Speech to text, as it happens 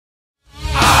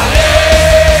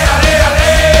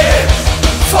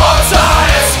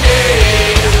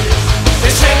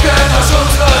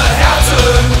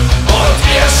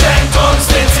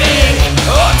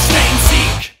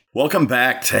Welcome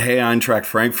back to Hey Eintracht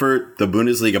Frankfurt, the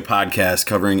Bundesliga podcast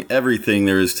covering everything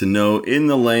there is to know in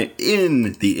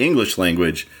the English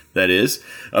language, that is,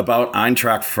 about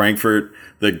Eintracht Frankfurt,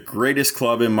 the greatest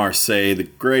club in Marseille, the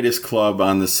greatest club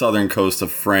on the southern coast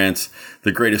of France,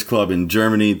 the greatest club in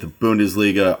Germany, the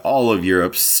Bundesliga, all of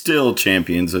Europe, still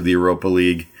champions of the Europa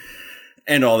League,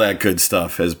 and all that good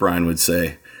stuff, as Brian would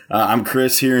say. I'm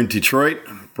Chris here in Detroit.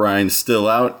 Brian's still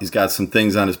out. He's got some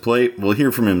things on his plate. We'll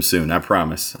hear from him soon, I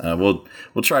promise. We'll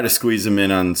try to squeeze him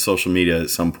in on social media at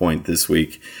some point this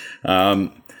week. But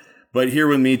here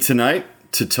with me tonight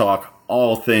to talk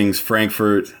all things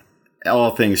Frankfurt,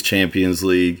 all things Champions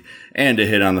League, and to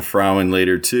hit on the Frauen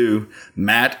later too,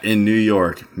 Matt in New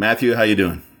York. Matthew, how you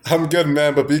doing? I'm good,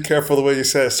 man, but be careful the way you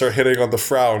say it. Start hitting on the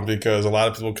frown because a lot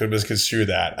of people could misconstrue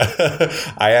that.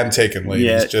 I am taking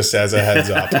ladies, just as a heads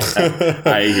up.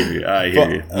 I hear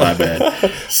you. My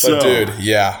bad. So, but dude,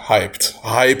 yeah, hyped.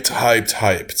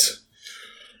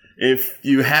 If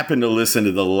you happen to listen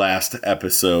to the last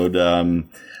episode,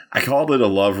 I called it a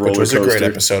love roller coaster. Which was a great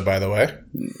episode, by the way.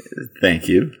 Thank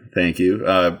you.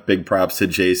 Big props to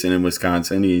Jason in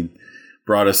Wisconsin. He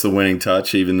brought us the winning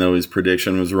touch, even though his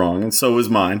prediction was wrong, and so was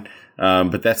mine.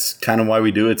 But that's kind of why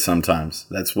we do it sometimes.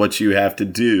 That's what you have to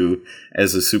do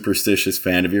as a superstitious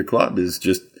fan of your club, is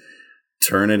just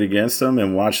turn it against them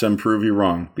and watch them prove you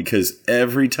wrong. Because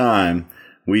every time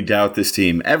we doubt this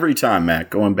team, every time,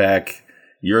 Matt, going back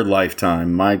your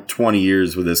lifetime, my 20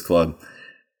 years with this club,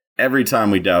 every time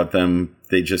we doubt them,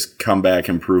 they just come back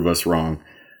and prove us wrong.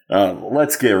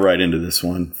 Let's get right into this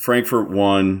one. Frankfurt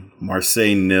 1,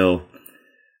 Marseille 0.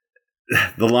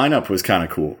 The lineup was kind of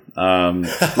cool.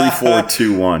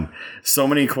 3-4-2-1. So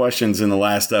many questions in the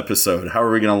last episode. How are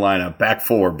we going to line up? Back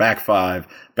 4, back 5,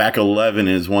 back 11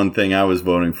 is one thing I was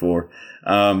voting for.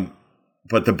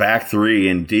 But the back 3,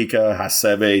 Ndicka,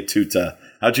 Hasebe, Tuta.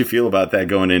 How'd you feel about that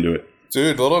going into it?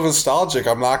 Dude, a little nostalgic,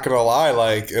 I'm not going to lie.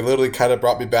 Like, it literally kind of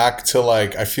brought me back to,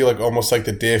 like, I feel like almost like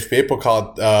the DFB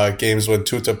Pokal games when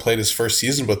Tuta played his first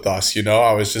season with us, you know?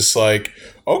 I was just like,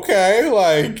 okay,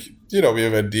 like, you know, we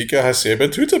have Ndicka, Hasebe,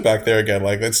 and Tuta back there again.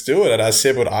 Like, let's do it. And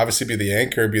Hasebe would obviously be the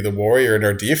anchor, be the warrior in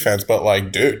our defense. But,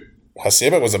 like, dude,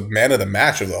 Hasebe was a man of the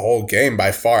match of the whole game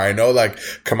by far. I know, like,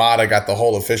 Kamada got the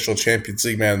whole official Champions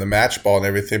League man of the match ball and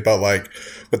everything. But, like,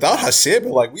 without Hasebe,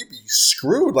 like, we'd be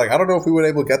screwed. Like, I don't know if we would be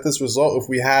able to get this result if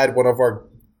we had one of our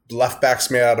left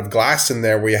backs made out of glass in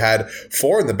there. We had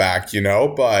 4 in the back, you know?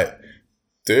 But,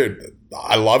 dude,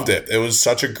 I loved it. It was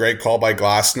such a great call by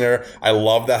Glasner. I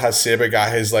love that Hasebe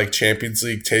got his like Champions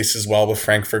League taste as well with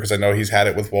Frankfurt because I know he's had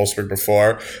it with Wolfsburg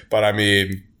before. But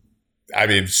it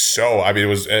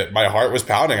was my heart was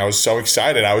pounding. I was so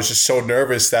excited. I was just so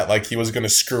nervous that like he was going to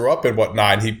screw up and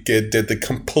whatnot. And he did the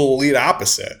complete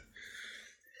opposite.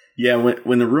 Yeah,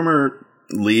 when the rumor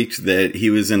leaked that he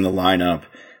was in the lineup,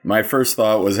 my first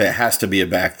thought was it has to be a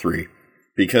back 3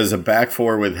 because a back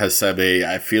 4 with Hasebe,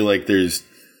 I feel like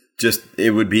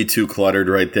it would be too cluttered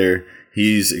right there.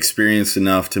 He's experienced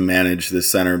enough to manage the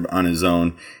center on his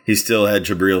own. He still had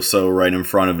Jabril Sow right in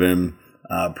front of him,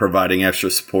 providing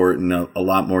extra support and a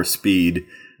lot more speed.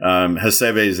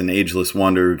 Hasebe is an ageless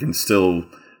wonder who can still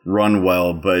run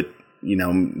well, but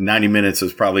 90 minutes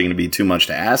is probably going to be too much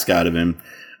to ask out of him.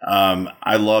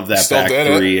 I love that back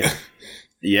 3.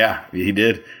 Yeah, he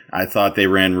did. I thought they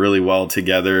ran really well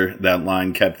together. That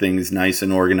line kept things nice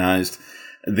and organized.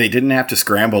 They didn't have to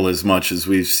scramble as much as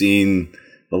we've seen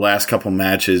the last couple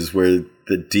matches where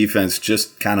the defense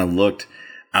just kind of looked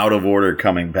out of order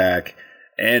coming back.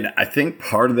 And I think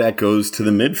part of that goes to the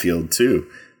midfield too.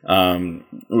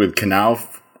 With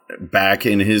Knauf back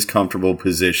in his comfortable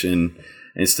position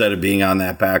instead of being on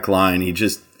that back line, he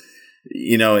just,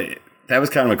 that was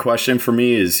kind of a question for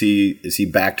me. Is he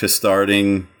back to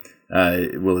starting?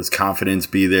 Will his confidence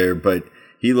be there? But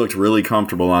he looked really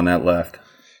comfortable on that left.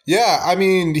 Yeah, I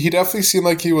mean, he definitely seemed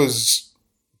like he was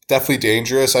definitely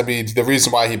dangerous. I mean, the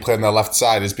reason why he played on the left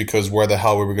side is because where the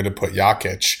hell we were going to put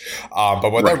Jakic.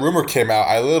 But when that rumor came out,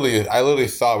 I literally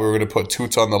thought we were going to put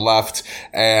Tuta on the left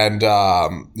and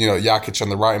Jakic on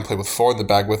the right and play with 4 in the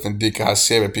back with Ndicka,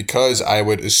 Hasebe, because I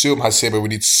would assume Hasebe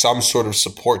would need some sort of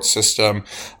support system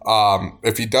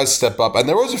if he does step up. And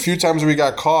there was a few times where he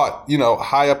got caught,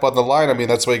 high up on the line. I mean,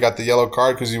 that's why he got the yellow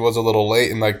card because he was a little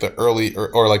late in like the early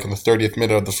or like in the 30th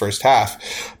minute of the first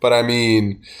half. But I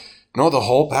mean, the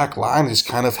whole back line just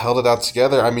kind of held it out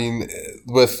together. I mean,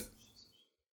 with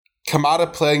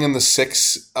Kamada playing in the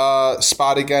 6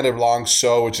 spot again along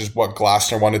So, which is what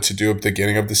Glasner wanted to do at the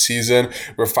beginning of the season,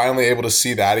 we're finally able to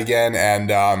see that again.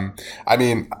 And,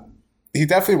 he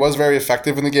definitely was very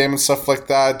effective in the game and stuff like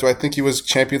that. Do I think he was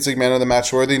Champions League man of the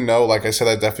match worthy? No. Like I said,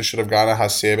 I definitely should have gone to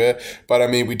Hasebe. But I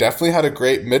mean, we definitely had a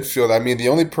great midfield. I mean, the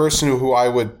only person who I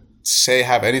would say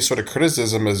have any sort of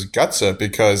criticism is Gutsa,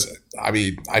 because I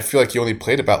mean, I feel like he only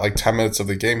played about like 10 minutes of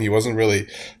the game. He wasn't really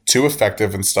too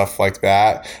effective and stuff like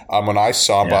that. When I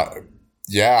saw, but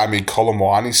yeah, I mean, Kolo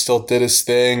Muani still did his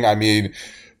thing. I mean,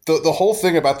 the whole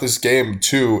thing about this game,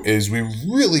 too, is we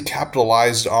really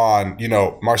capitalized on, you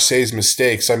know, Marseille's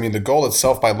mistakes. I mean, the goal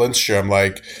itself by Lindstrom,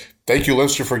 like, thank you,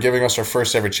 Lindstrom, for giving us our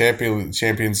first ever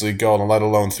Champions League goal, and let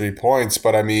alone 3 points.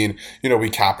 But, I mean, you know, we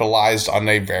capitalized on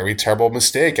a very terrible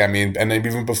mistake. I mean, and then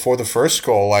even before the first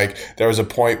goal, like, there was a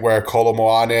point where Kolo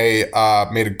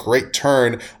Muani made a great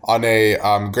turn on a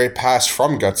great pass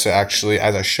from Gutsa, actually,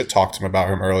 as I shit-talked him about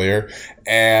him earlier.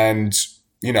 And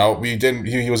you know,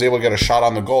 he was able to get a shot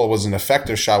on the goal. It was an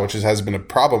effective shot, which has been a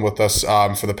problem with us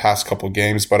for the past couple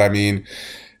games. But I mean,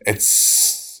 it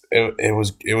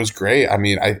was great. I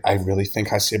mean, I really think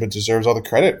Hasebe deserves all the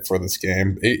credit for this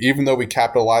game, even though we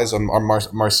capitalized on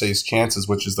Marseille's chances,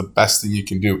 which is the best thing you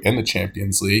can do in the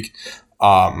Champions League.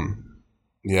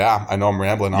 Yeah, I know I'm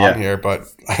rambling on here, but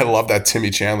I love that Timmy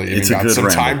Chandler even got some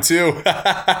time too. We're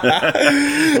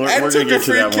going to get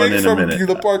to that one in a minute.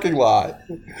 The parking lot.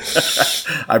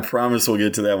 I promise we'll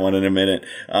get to that one in a minute.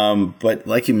 But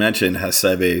like you mentioned,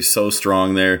 Hasebe is so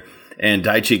strong there, and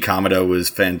Daichi Kamado was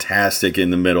fantastic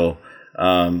in the middle.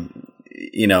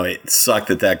 You know, it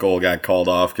sucked that goal got called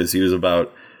off because he was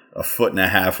about a foot and a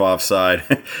half offside.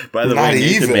 By the way,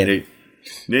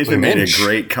 Nathan made a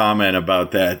great comment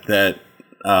about that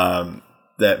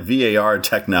VAR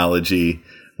technology,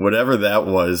 whatever that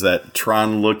was, that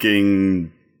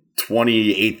Tron-looking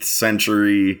 28th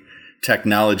century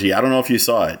technology. I don't know if you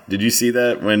saw it. Did you see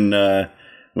that when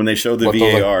they showed the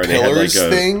VAR? They had like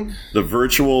the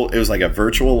virtual. It was like a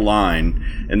virtual line,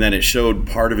 and then it showed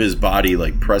part of his body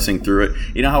like pressing through it.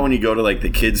 You know how when you go to like the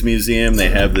kids museum, they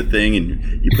have the thing,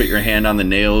 and you put your hand on the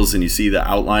nails and you see the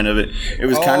outline of it. It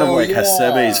was kind of like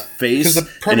Hasebe's face, because the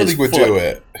Premier League would do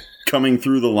it. Coming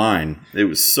through the line. It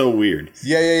was so weird.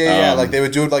 Yeah. Like they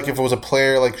would do it like if it was a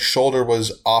player like shoulder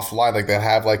was offline, like they'd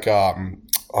have like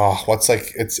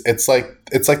it's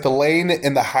like the lane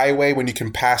in the highway when you can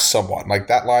pass someone. Like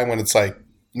that line when it's like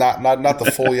not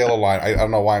the full yellow line. I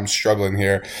don't know why I'm struggling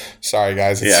here. Sorry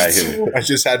guys. I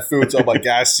just had food, so I'm like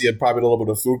gassy and probably a little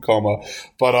bit of food coma.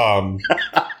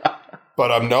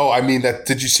 But no, I mean that.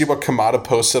 Did you see what Kamada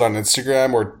posted on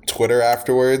Instagram or Twitter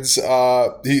afterwards?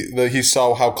 He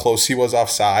saw how close he was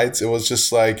offsides. It was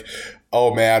just like,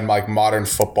 oh man, like modern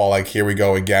football, like here we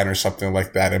go again or something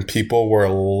like that, and people were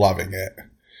loving it.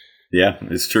 Yeah,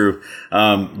 it's true.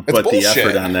 But bullshit. The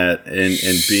effort on that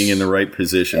and being in the right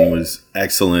position was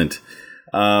excellent.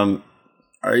 Are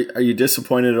you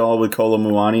disappointed at all with Kolo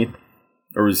Muani,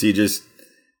 or was he just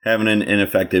having an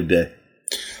ineffective day?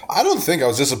 I don't think I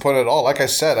was disappointed at all. Like I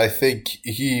said, I think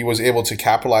he was able to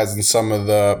capitalize on some of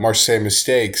the Marseille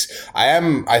mistakes.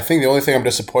 I think the only thing I'm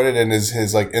disappointed in is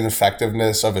his like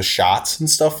ineffectiveness of his shots and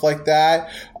stuff like that.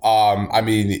 I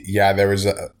mean, yeah, there was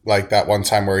like that one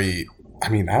time where I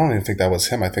don't even think that was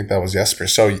him. I think that was Jesper.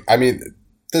 So, I mean,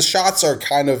 the shots are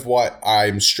kind of what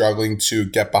I'm struggling to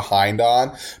get behind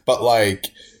on. But like,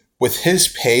 with his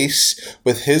pace,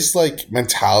 with his like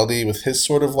mentality, with his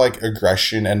sort of like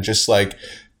aggression and just like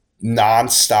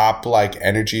nonstop like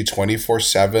energy,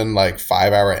 24/7, like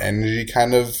 5-hour energy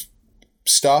kind of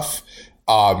stuff,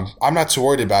 I'm not too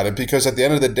worried about it, because at the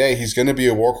end of the day, he's going to be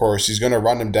a workhorse. He's going to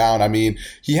run him down. I mean,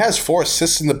 he has 4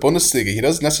 assists in the Bundesliga. He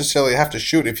doesn't necessarily have to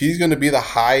shoot. If he's going to be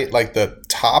the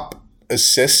top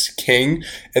assist king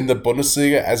in the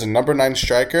Bundesliga as a number 9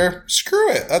 striker, screw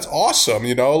it. That's awesome.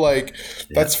 You know, like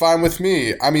that's fine with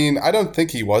me. I mean, I don't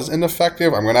think he was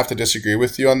ineffective. I'm going to have to disagree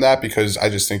with you on that, because I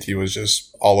just think he was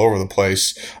just all over the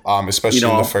place, especially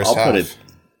in the first half.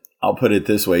 I'll put it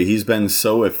this way. He's been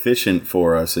so efficient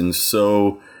for us and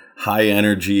so high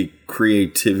energy,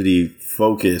 creativity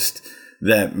focused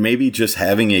that maybe just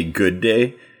having a good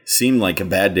day seemed like a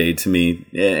bad day to me.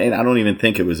 And I don't even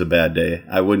think it was a bad day.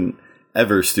 I wouldn't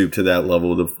ever stoop to that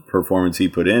level of the performance he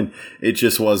put in. It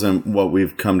just wasn't what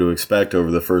we've come to expect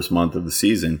over the first month of the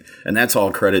season. And that's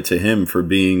all credit to him for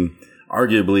being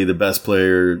arguably the best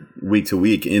player week to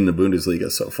week in the Bundesliga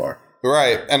so far.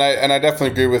 Right, and I definitely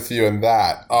agree with you in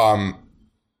that.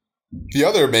 The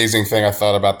other amazing thing I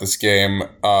thought about this game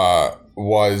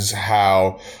was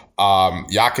how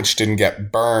Jakic didn't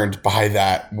get burned by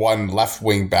that one left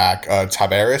wing back,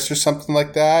 Tavares or something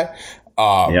like that.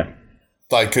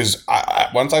 Like, because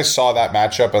once I saw that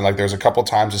matchup, and like there was a couple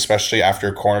times, especially after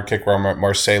a corner kick where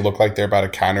Marseille looked like they're about to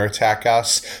counterattack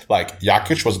us, like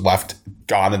Jakic was left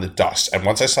gone in the dust. And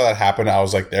once I saw that happen, I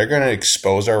was like, they're going to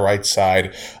expose our right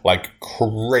side like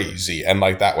crazy. And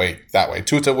like that way,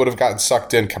 Tuta would have gotten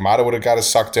sucked in. Kamada would have gotten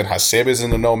sucked in. Hasebe's in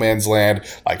the no man's land.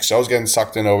 Like, So's getting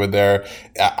sucked in over there.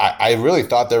 I really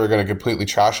thought they were going to completely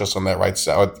trash us on that right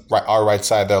side, our right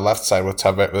side, their left side with the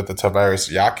Tavares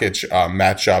Jokic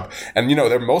matchup. And, you know,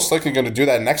 they're most likely going to do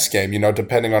that next game, you know,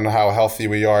 depending on how healthy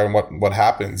we are and what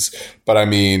happens. But I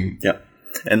mean, yep.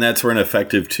 And that's where an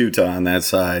effective Tuta on that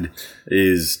side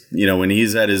is, you know, when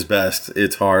he's at his best,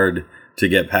 it's hard to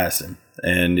get past him.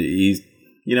 And he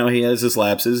has his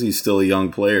lapses. He's still a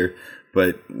young player.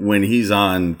 But when he's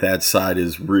on, that side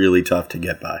is really tough to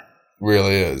get by.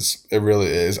 Really is. It really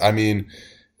is. I mean,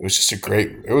 it was just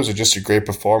a great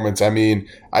performance. I mean,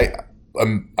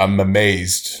 I'm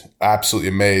amazed, absolutely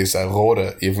amazed that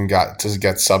Rode even got to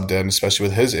get subbed in, especially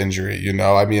with his injury, you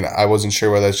know. I mean, I wasn't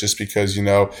sure whether that's just because, you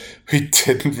know, we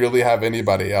didn't really have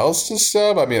anybody else to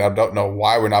sub. I mean, I don't know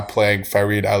why we're not playing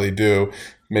Farid Alidou,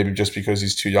 maybe just because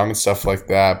he's too young and stuff like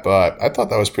that. But I thought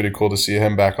that was pretty cool to see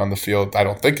him back on the field. I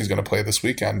don't think he's going to play this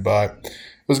weekend, but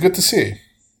it was good to see.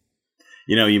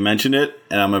 You know, you mentioned it,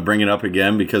 and I'm going to bring it up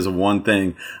again because of one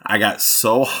thing. I got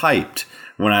so hyped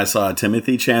when I saw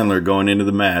Timothy Chandler going into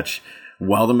the match.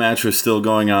 While the match was still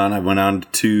going on, I went on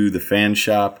to the fan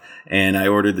shop and I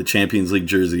ordered the Champions League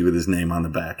jersey with his name on the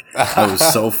back. I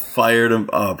was so fired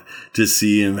up to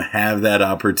see him have that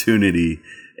opportunity.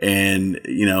 And,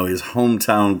 you know, his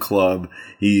hometown club,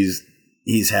 he's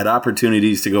had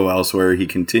opportunities to go elsewhere. He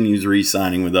continues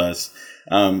re-signing with us.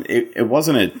 It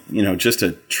wasn't just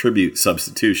a tribute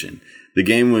substitution. The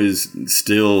game was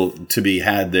still to be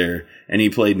had there, and he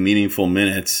played meaningful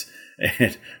minutes.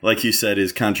 And like you said,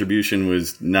 his contribution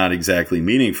was not exactly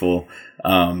meaningful.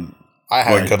 I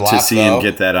had a good laugh, to see him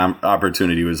get that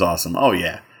opportunity was awesome. Oh,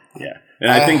 yeah. Yeah. And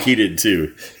I think he did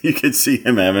too. You could see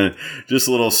him having just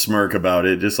a little smirk about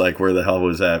it, just like where the hell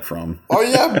was that from? Oh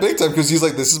yeah, big time, because he's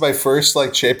like, this is my first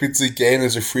like Champions League game.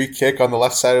 There's a free kick on the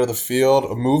left side of the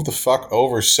field. Move the fuck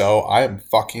over, so I am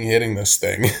fucking hitting this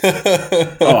thing.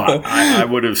 I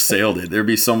would have sailed it. There'd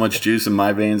be so much juice in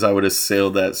my veins. I would have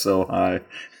sailed that so high.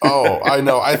 Oh, I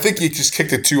know. I think he just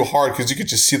kicked it too hard because you could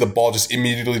just see the ball just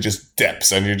immediately just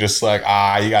dips, and you're just like,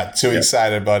 you got too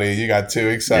excited, buddy. You got too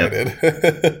excited.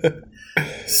 Yep.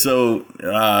 So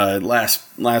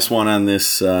last one on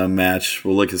this match.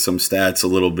 We'll look at some stats a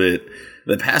little bit.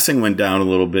 The passing went down a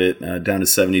little bit, down to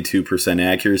 72%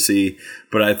 accuracy,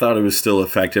 but I thought it was still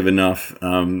effective enough,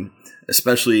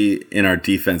 especially in our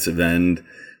defensive end.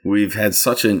 We've had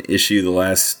such an issue the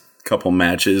last couple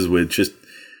matches with just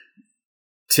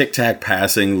tic-tac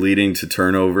passing leading to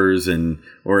turnovers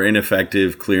or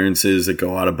ineffective clearances that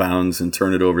go out of bounds and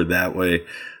turn it over that way.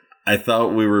 I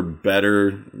thought we were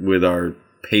better with our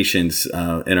patience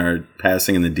in our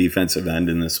passing in the defensive end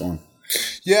in this one.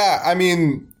 Yeah, I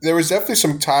mean, there was definitely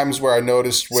some times where I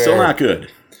noticed where... Still not good,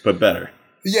 but better.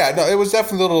 Yeah, no, it was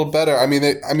definitely a little better. I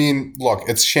mean, look,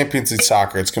 it's Champions League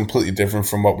soccer. It's completely different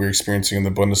from what we're experiencing in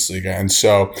the Bundesliga, and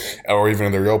so, or even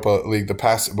in the Europa League, the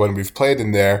past when we've played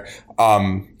in there.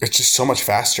 It's just so much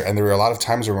faster, and there were a lot of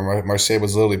times where Marseille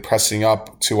was literally pressing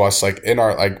up to us, like in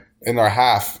our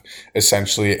half,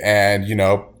 essentially, and you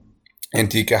know.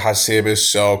 Ndika, Hasebe,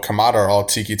 So, Kamada are all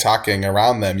tiki-taking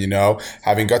around them, you know,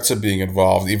 having Gutsa being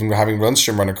involved, even having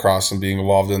Lundstrom run across and being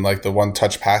involved in, like, the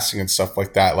one-touch passing and stuff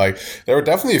like that. Like, there were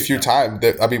definitely a few times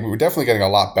that, we were definitely getting a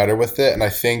lot better with it, and I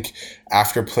think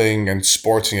after playing in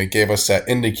Sporting, it gave us that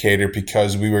indicator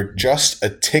because we were just a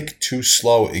tick too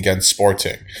slow against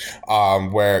Sporting,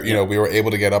 where, you know, we were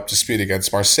able to get up to speed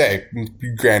against Marseille,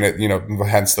 granted, you know,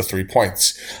 hence the 3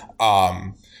 points.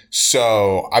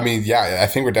 So, I mean, yeah, I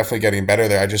think we're definitely getting better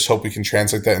there. I just hope we can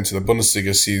translate that into the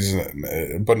Bundesliga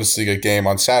game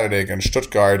on Saturday against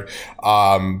Stuttgart.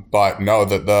 But no,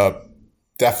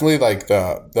 definitely like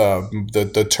the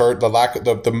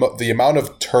amount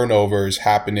of turnovers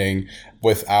happening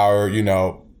with our, you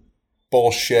know,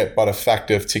 bullshit but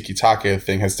effective tiki-taka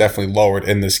thing has definitely lowered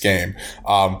in this game,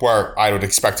 where I would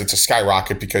expect it to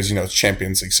skyrocket because, you know, it's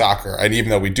Champions League soccer. And even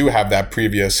though we do have that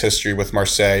previous history with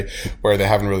Marseille where they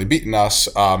haven't really beaten us,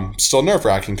 still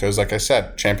nerve-wracking because, like I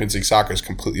said, Champions League soccer is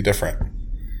completely different.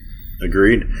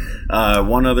 Agreed.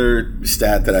 One other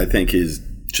stat that I think is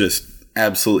just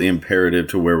absolutely imperative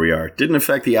to where we are. Didn't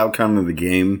affect the outcome of the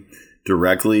game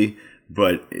directly,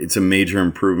 but it's a major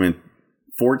improvement.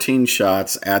 14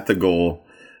 shots at the goal,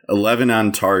 11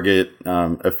 on target,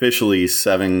 officially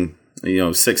 6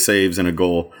 saves and a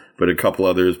goal, but a couple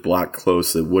others blocked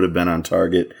close that would have been on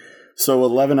target. So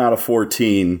 11 out of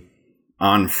 14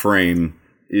 on frame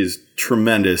is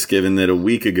tremendous, given that a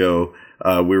week ago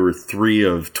we were 3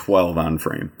 of 12 on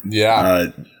frame.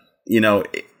 Yeah.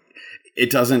 it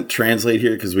doesn't translate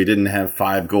here because we didn't have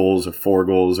 5 goals or 4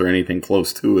 goals or anything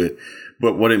close to it.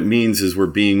 But what it means is we're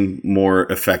being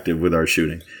more effective with our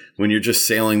shooting. When you're just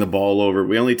sailing the ball over,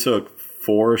 we only took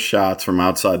 4 shots from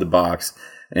outside the box,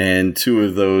 and 2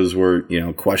 of those were,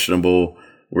 questionable.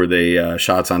 Were they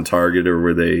shots on target or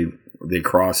were they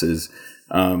crosses?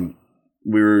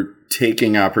 We were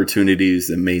taking opportunities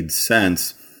that made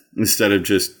sense instead of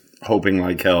just hoping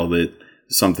like hell that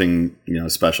something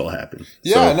special happened.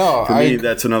 Yeah, for me,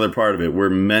 that's another part of it. We're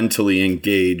mentally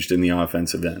engaged in the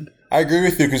offensive end. I agree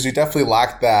with you because we definitely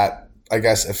lacked that, I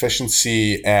guess,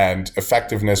 efficiency and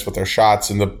effectiveness with our shots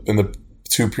in the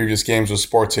 2 previous games with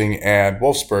Sporting and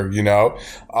Wolfsburg,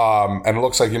 and it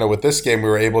looks like, with this game, we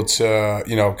were able to,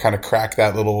 kind of crack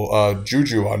that little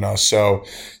juju on us. So,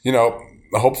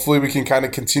 hopefully we can kind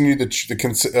of continue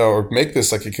or make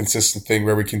this like a consistent thing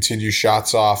where we continue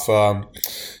shots off,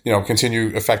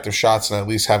 continue effective shots and at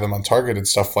least have them on target and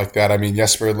stuff like that. I mean,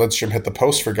 Jesper Lidstrom hit the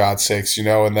post for God's sakes,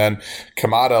 and then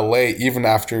Kamada late, even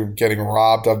after getting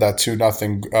robbed of that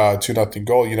 2-0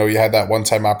 goal, you had that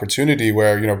one-time opportunity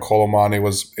where, Colomani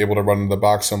was able to run in the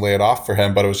box and lay it off for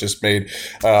him, but it was just made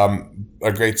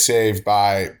a great save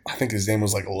by, I think his name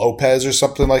was like Lopez or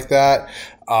something like that.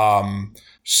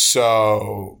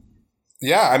 So,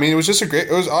 yeah, I mean, it was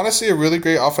honestly a really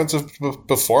great offensive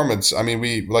performance. I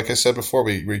mean, like I said before,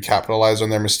 we capitalized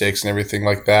on their mistakes and everything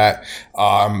like that.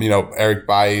 Eric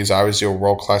Bailly is obviously a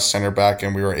world-class center back,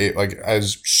 and we were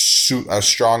as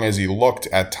strong as he looked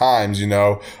at times, we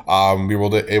were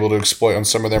able to exploit on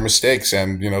some of their mistakes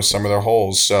and, some of their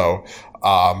holes. So,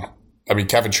 I mean,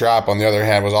 Kevin Trapp, on the other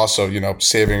hand, was also,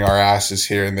 saving our asses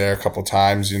here and there a couple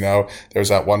times. There was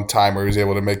that one time where he was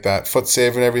able to make that foot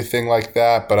save and everything like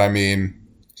that. But, I mean,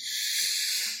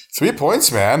 3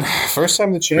 points, man. First time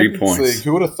in the Champions League.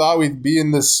 Who would have thought we'd be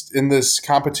in this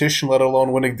competition, let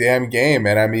alone win a damn game?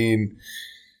 And, I mean,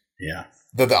 yeah.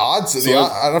 The odds, I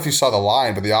don't know if you saw the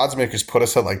line, but the odds makers put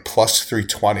us at like plus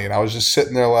 320. And I was just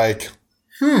sitting there like,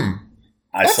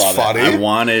 I saw that. Funny. I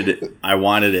wanted it. I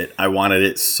wanted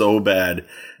it so bad,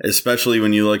 especially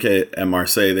when you look at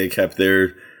Marseille. They kept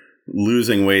their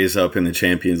losing ways up in the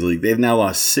Champions League. They've now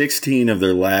lost 16 of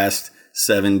their last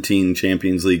 17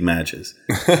 Champions League matches.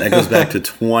 That goes back to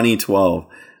 2012.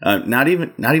 Not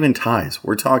even ties.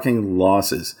 We're talking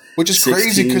losses, which is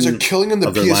crazy because they're killing in the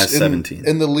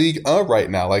in the league right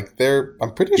now. Like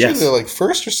I'm pretty sure they're like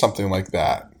first or something like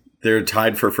that. They're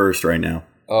tied for first right now.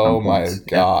 Oh my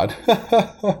God.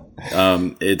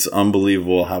 It's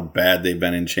unbelievable how bad they've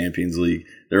been in Champions League.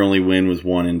 Their only win was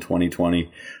one in 2020.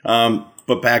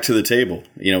 But back to the table.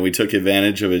 We took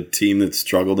advantage of a team that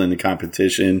struggled in the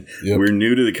competition. Yep. We're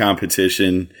new to the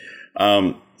competition.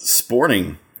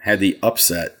 Sporting had the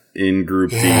upset in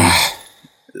Group D.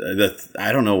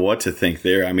 I don't know what to think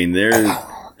there. I mean,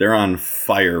 they're on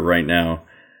fire right now.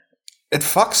 It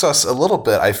fucks us a little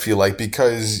bit, I feel like,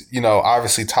 because,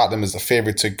 obviously Tottenham is the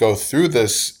favorite to go through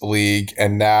this league,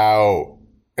 and now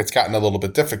it's gotten a little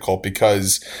bit difficult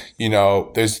because,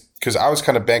 because I was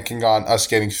kind of banking on us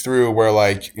getting through where,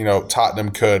 like,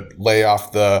 Tottenham could lay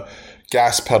off the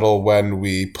gas pedal when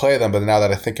we play them. But now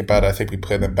that I think about it, I think we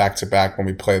play them back-to-back when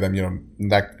we play them,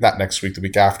 not next week, the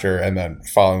week after, and then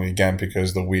following again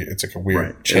because it's like a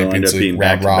weird Champions League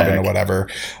round robin or whatever.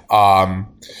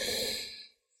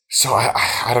 So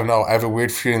I don't know. I have a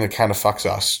weird feeling that kind of fucks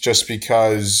us just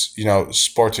because,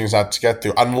 Sporting's not to get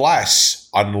through unless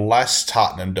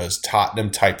Tottenham does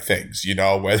Tottenham type things,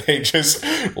 where they just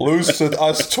lose to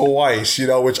us twice,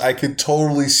 which I can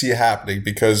totally see happening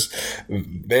because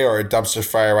they are a dumpster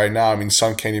fire right now. I mean,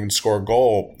 Son can't even score a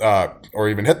goal or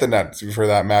even hit the net for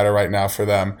that matter right now for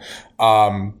them.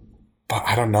 But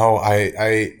I don't know.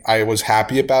 I was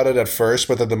happy about it at first,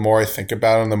 but then the more I think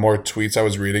about it and the more tweets I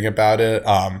was reading about it,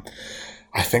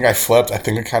 I think I flipped. I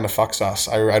think it kind of fucks us.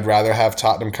 I'd rather have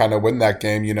Tottenham kind of win that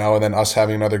game, and then us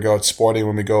having another go at Sporting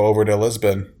when we go over to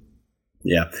Lisbon.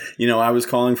 Yeah. I was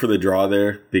calling for the draw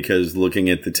there because looking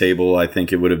at the table, I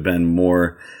think it would have been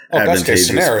more advantageous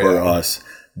for us.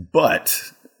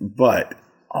 But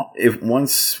if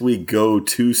once we go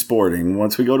to Sporting,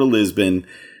 once we go to Lisbon,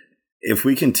 if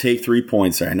we can take 3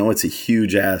 points there, I know it's a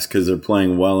huge ask because they're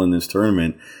playing well in this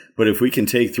tournament, but if we can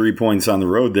take 3 points on the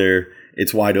road there,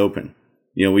 it's wide open.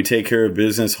 We take care of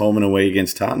business home and away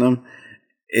against Tottenham.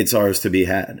 It's ours to be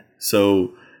had.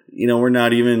 So, we're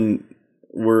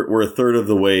a third of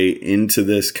the way into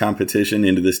this competition,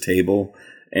 into this table,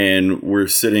 and we're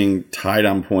sitting tied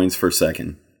on points for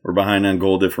second. We're behind on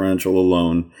goal differential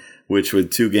alone, which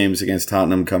with 2 games against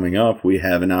Tottenham coming up, we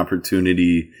have an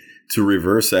opportunity to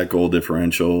reverse that goal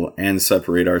differential and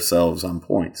separate ourselves on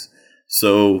points.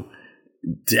 So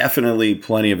definitely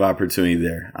plenty of opportunity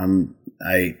there. I'm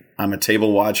a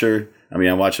table watcher. I mean,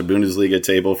 I watch a Bundesliga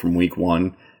table from week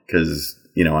 1 because,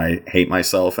 I hate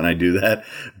myself and I do that.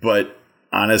 But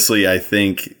honestly, I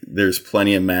think there's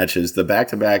plenty of matches. The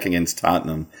back-to-back against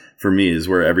Tottenham, for me, is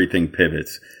where everything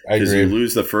pivots. Because you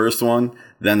lose the first one,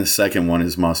 then the second one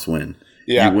is must win.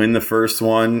 Yeah. You win the first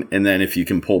one, and then if you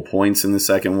can pull points in the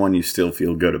second one, you still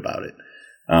feel good about it.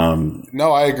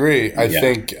 No, I agree. I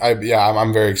think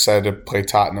I'm very excited to play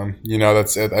Tottenham.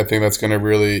 That's it. I think that's going to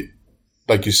really,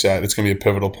 like you said, it's going to be a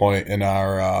pivotal point in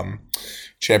our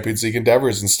Champions League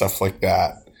endeavors and stuff like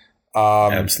that.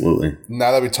 Absolutely.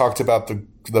 Now that we talked about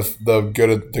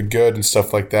the good and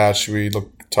stuff like that, should we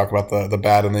talk about the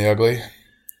bad and the ugly?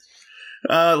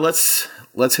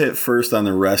 Let's hit first on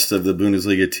the rest of the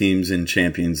Bundesliga teams in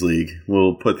Champions League.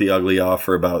 We'll put the ugly off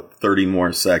for about 30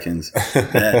 more seconds.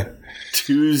 That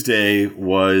Tuesday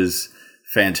was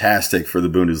fantastic for the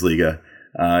Bundesliga.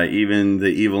 Even the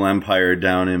evil empire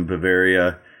down in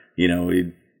Bavaria,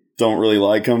 we don't really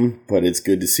like them, but it's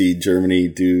good to see Germany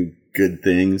do good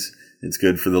things. It's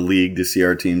good for the league to see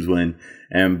our teams win.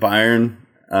 And Bayer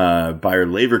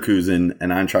Leverkusen,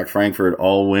 and Eintracht Frankfurt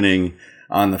all winning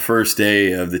on the first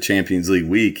day of the Champions League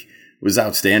week was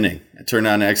outstanding. I turned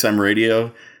on XM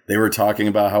radio. They were talking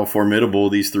about how formidable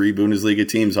these 3 Bundesliga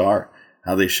teams are,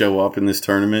 how they show up in this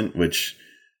tournament, which,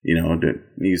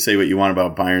 you say what you want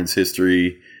about Bayern's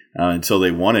history until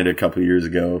they won it a couple years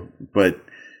ago. But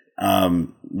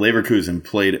Leverkusen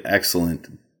played excellent.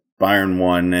 Bayern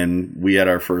won, and we had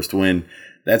our first win.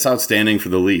 That's outstanding for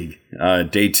the league.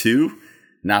 Day 2,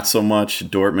 not so much.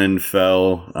 Dortmund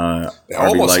fell. They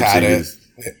almost had it.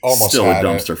 Still a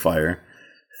dumpster fire.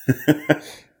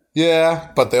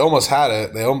 Yeah, but they almost had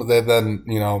it. They then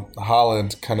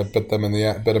Haaland kind of bit him in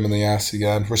the ass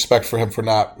again. Respect for him for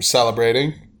not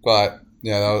celebrating, but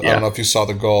I don't know if you saw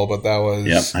the goal, but that was.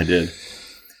 Yep, I did.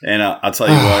 And I'll tell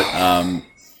you what.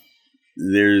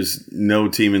 There's no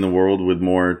team in the world with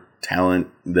more talent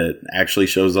that actually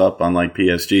shows up, unlike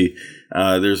PSG.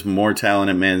 There's more talent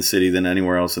at Man City than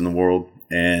anywhere else in the world,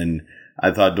 and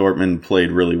I thought Dortmund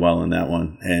played really well in that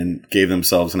one and gave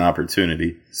themselves an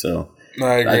opportunity. So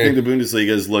I think the Bundesliga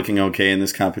is looking okay in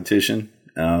this competition.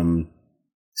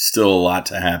 Still a lot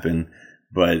to happen,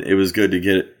 but it was good to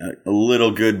get a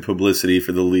little good publicity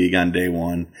for the league on day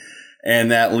 1. And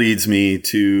that leads me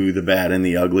to the bad and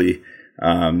the ugly.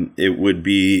 It would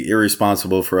be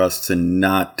irresponsible for us to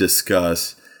not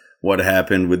discuss what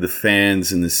happened with the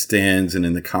fans in the stands and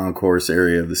in the concourse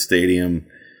area of the stadium.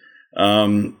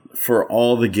 For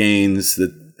all the gains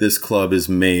that this club has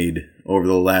made over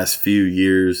the last few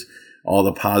years, all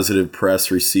the positive press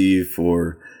received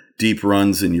for deep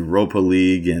runs in Europa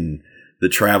League and the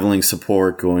traveling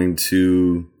support going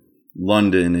to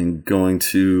London and going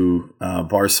to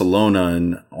Barcelona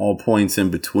and all points in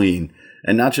between.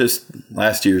 And not just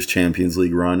last year's Champions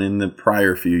League run, in the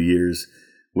prior few years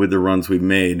with the runs we've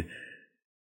made.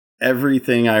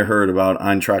 Everything I heard about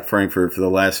Eintracht Frankfurt for the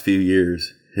last few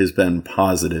years has been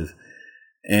positive.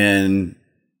 And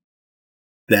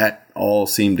that all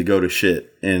seemed to go to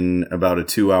shit in about a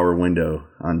 2-hour window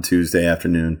on Tuesday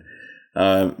afternoon.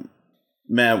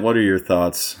 Matt, what are your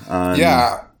thoughts on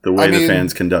the way the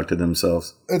fans conducted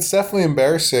themselves? It's definitely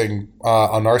embarrassing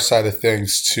on our side of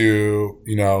things to,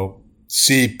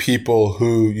 see people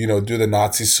who, do the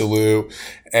Nazi salute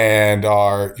and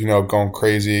are, going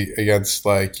crazy against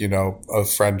a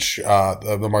French,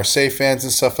 the Marseille fans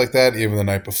and stuff like that, even the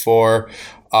night before.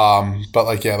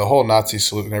 But the whole Nazi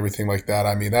salute and everything like that.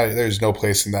 I mean, there's no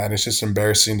place in that. And it's just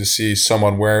embarrassing to see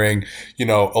someone wearing, a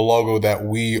logo that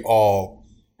we all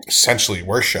essentially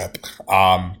worship,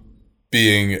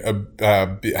 being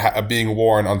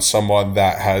worn on someone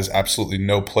that has absolutely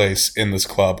no place in this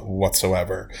club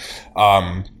whatsoever.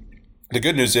 The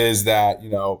good news is that,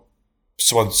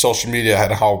 so on social media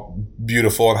and how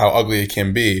beautiful and how ugly it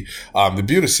can be. The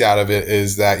beauty out of it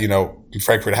is that,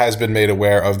 Frankfurt has been made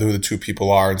aware of who the 2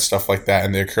 people are and stuff like that,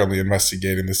 and they're currently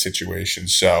investigating the situation.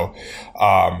 So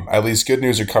at least good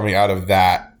news are coming out of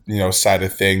that, side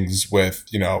of things with,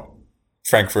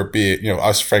 Frankfurt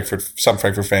some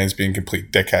Frankfurt fans being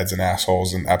complete dickheads and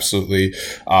assholes and absolutely,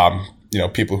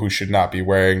 people who should not be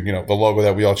wearing, the logo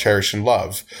that we all cherish and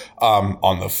love.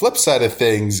 On the flip side of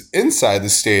things, inside the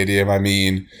stadium, I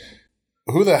mean,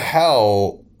 who the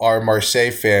hell are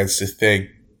Marseille fans to think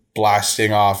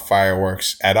blasting off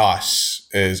fireworks at us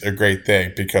is a great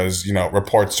thing because, you know,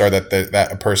 reports are that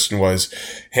a person was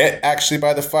hit actually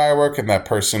by the firework and that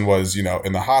person was, you know,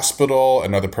 in the hospital.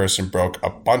 Another person broke a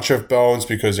bunch of bones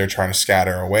because they're trying to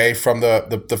scatter away from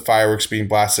the fireworks being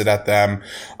blasted at them.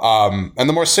 And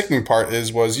the more sickening part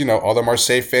was, you know, all the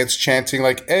Marseille fans chanting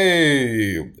like,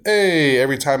 hey, hey,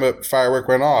 every time a firework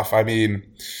went off. I mean,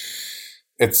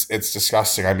 it's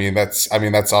disgusting. I mean, that's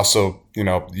also, you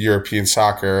know, European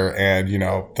soccer and, you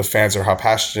know, the fans are how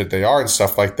passionate they are and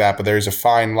stuff like that. But there's a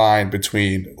fine line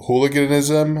between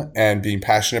hooliganism and being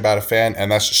passionate about a fan.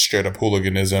 And that's just straight up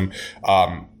hooliganism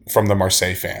from the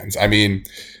Marseille fans. I mean,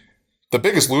 the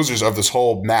biggest losers of this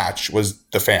whole match was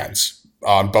the fans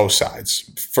on both sides,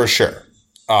 for sure.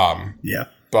 Yeah.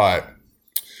 But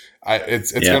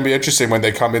it's going to be interesting when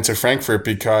they come into Frankfurt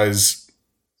because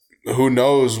who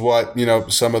knows what, you know,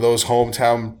 some of those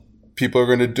hometown people are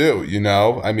going to do, you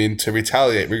know? I mean, to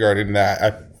retaliate regarding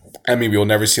that. I mean, we will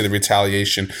never see the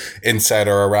retaliation inside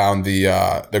or around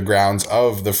the grounds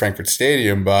of the Frankfurt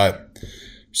Stadium, but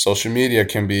social media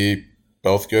can be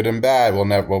both good and bad.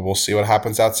 We'll see what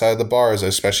happens outside the bars,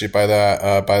 especially by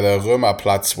the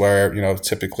Römerplatz, where, you know,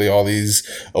 typically all these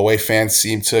away fans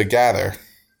seem to gather.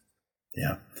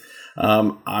 Yeah.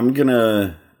 I'm going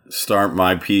to start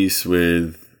my piece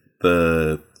with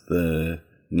the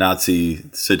Nazi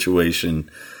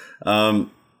situation. I'll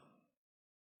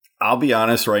be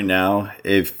honest right now,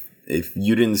 if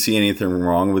you didn't see anything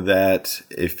wrong with that,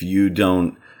 if you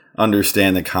don't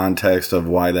understand the context of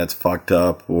why that's fucked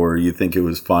up or you think it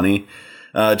was funny,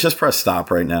 just press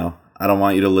stop right now. I don't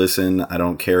want you to listen. I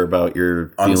don't care about your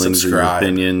feelings or your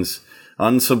opinions.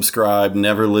 Unsubscribe,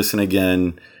 never listen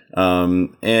again,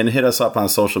 and hit us up on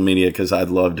social media because I'd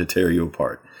love to tear you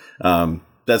apart.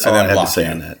 That's all I have to say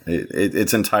on that.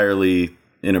 It's entirely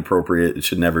inappropriate. It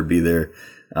should never be there.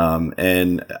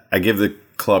 And I give the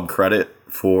club credit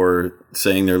for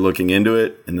saying they're looking into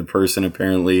it, and the person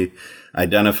apparently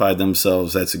identified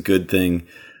themselves. That's a good thing.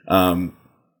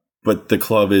 But the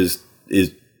club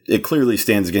it clearly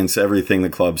stands against everything the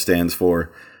club stands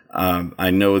for. I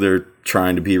know they're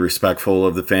trying to be respectful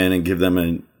of the fan and give them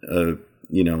a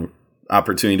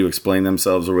opportunity to explain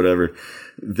themselves or whatever.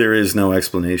 There is no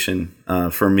explanation.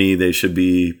 For me, they should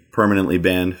be permanently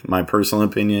banned. My personal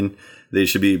opinion, they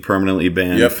should be permanently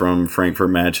banned from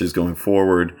Frankfurt matches going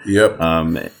forward.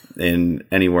 And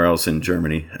anywhere else in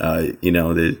Germany.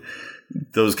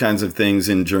 Those kinds of things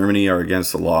in Germany are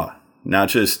against the law. Not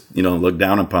just, looked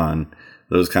down upon.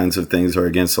 Those kinds of things are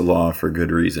against the law for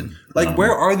good reason. Like,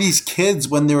 where are these kids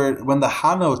when the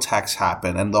Hanau attacks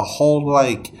happened and the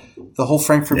whole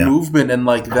Frankfurt movement and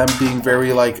them being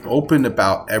very open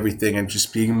about everything and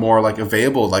just being more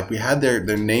available? Like, we had their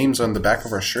names on the back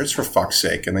of our shirts, for fuck's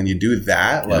sake, and then you do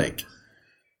that,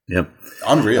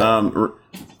 unreal.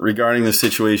 Regarding the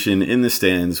situation in the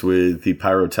stands with the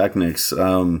pyrotechnics,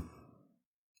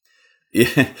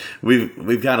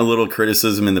 we've gotten a little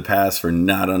criticism in the past for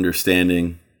not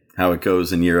understanding how it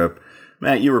goes in Europe.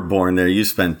 Matt, you were born there. You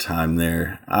spent time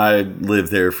there. I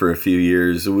lived there for a few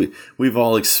years. We've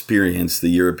all experienced the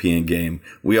European game.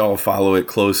 We all follow it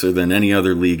closer than any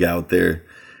other league out there.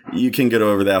 You can get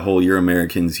over that whole "you're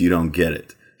Americans, you don't get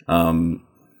it."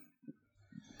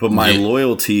 But my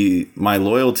loyalty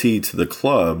to the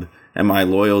club and my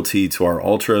loyalty to our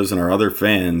ultras and our other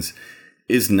fans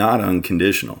is not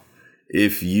unconditional.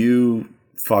 If you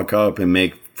fuck up and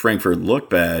make Frankfurt look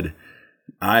bad,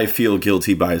 I feel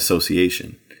guilty by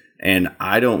association. And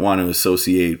I don't want to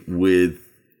associate with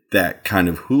that kind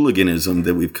of hooliganism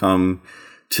that we've come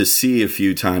to see a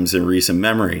few times in recent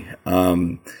memory.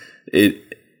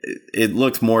 It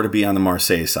looked more to be on the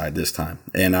Marseille side this time.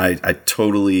 And I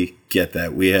totally get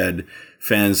that. We had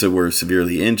fans that were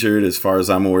severely injured. As far as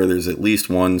I'm aware, there's at least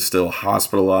one still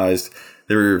hospitalized.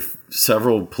 There were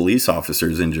several police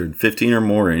officers injured, 15 or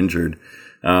more injured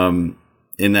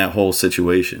in that whole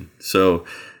situation. So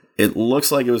it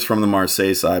looks like it was from the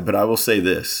Marseille side, but I will say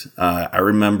this. I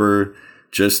remember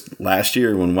just last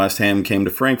year when West Ham came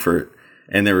to Frankfurt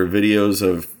and there were videos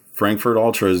of Frankfurt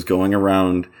Ultras going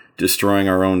around destroying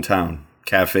our own town.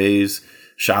 Cafes,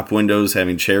 shop windows,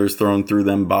 having chairs thrown through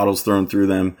them, bottles thrown through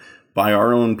them by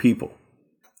our own people.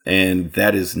 And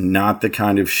that is not the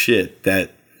kind of shit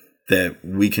that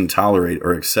we can tolerate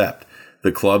or accept.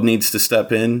 The club needs to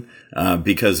step in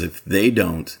because if they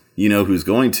don't, you know who's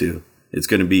going to? It's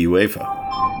going to be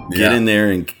UEFA. Get in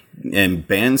there and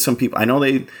ban some people. I know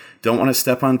they don't want to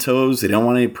step on toes. They don't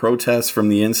want any protests from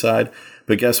the inside.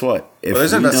 But guess what? If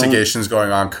there's investigations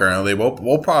going on currently.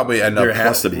 We'll probably end up. There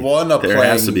has to be. We'll end up there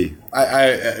playing. Has to be.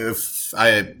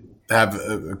 I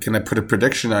can I put a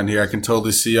prediction on here? I can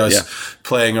totally see us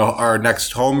playing our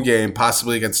next home game,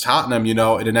 possibly against Tottenham, in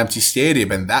an empty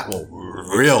stadium, and that will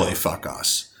really fuck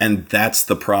us. And that's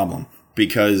the problem.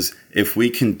 Because if we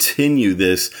continue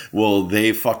this, well,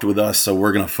 they fucked with us, so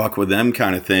we're going to fuck with them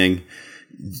kind of thing.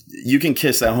 You can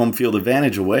kiss that home field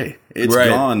advantage away. It's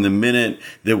gone the minute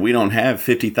that we don't have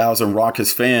 50,000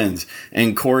 raucous fans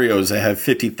and choreos that have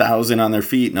 50,000 on their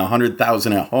feet and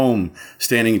 100,000 at home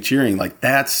standing and cheering. Like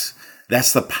that's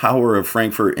the power of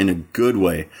Frankfurt in a good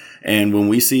way. And when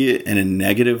we see it in a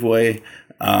negative way,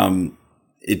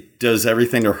 it does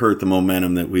everything to hurt the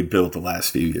momentum that we built the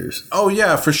last few years. Oh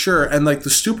yeah, for sure. And like the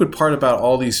stupid part about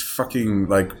all these fucking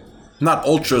not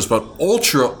ultras, but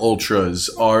ultras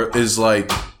is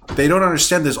like they don't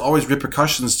understand there's always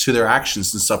repercussions to their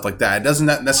actions and stuff like that. It doesn't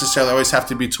necessarily always have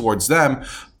to be towards them,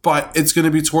 but it's going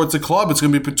to be towards the club. It's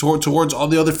going to be towards all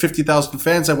the other 50,000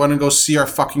 fans that want to go see our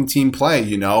fucking team play,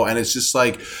 And it's just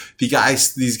like these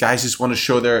guys just want to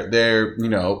show their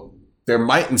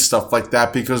might and stuff like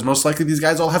that because most likely these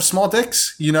guys all have small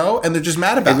dicks, and they're just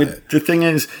mad about it. The thing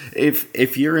is,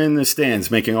 if you're in the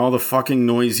stands making all the fucking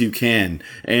noise you can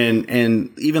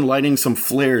and even lighting some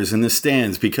flares in the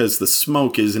stands because the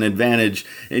smoke is an advantage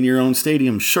in your own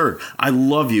stadium, sure, I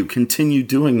love you. Continue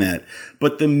doing that.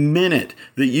 But the minute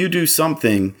that you do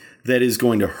something that is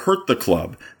going to hurt the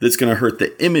club, that's going to hurt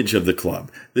the image of the club,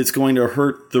 that's going to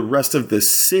hurt the rest of the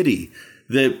city,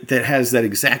 that has that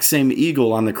exact same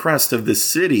eagle on the crest of the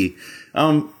city,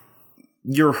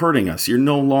 you're hurting us. You're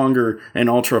no longer an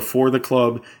ultra for the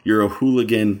club. You're a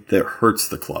hooligan that hurts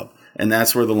the club. And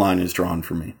that's where the line is drawn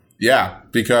for me. Yeah,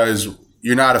 because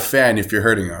you're not a fan if you're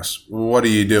hurting us. What are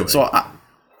you doing? So,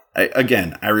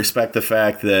 I respect the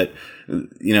fact that,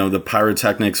 the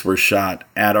pyrotechnics were shot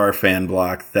at our fan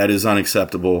block. That is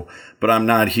unacceptable. But I'm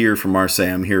not here for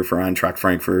Marseille. I'm here for Eintracht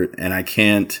Frankfurt. And I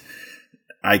can't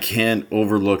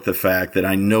overlook the fact that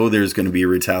I know there's going to be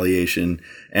retaliation,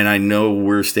 and I know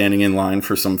we're standing in line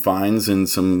for some fines and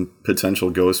some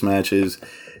potential ghost matches,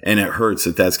 and it hurts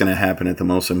that that's going to happen at the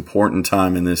most important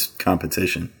time in this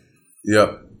competition.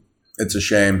 Yep. It's a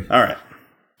shame. All right.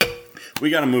 We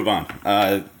got to move on.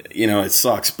 It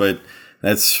sucks, but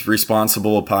that's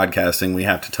responsible podcasting. We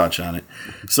have to touch on it.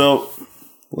 So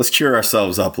let's cheer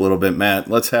ourselves up a little bit,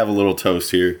 Matt. Let's have a little toast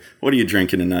here. What are you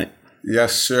drinking tonight?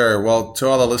 Yes, sir. Well, to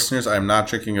all the listeners, I'm not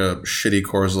drinking a shitty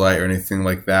Coors Light or anything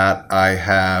like that. I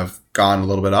have gone a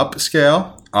little bit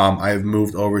upscale. I've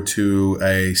moved over to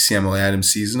a Samuel Adams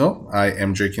seasonal. I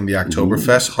am drinking the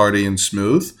Oktoberfest Hearty and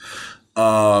Smooth.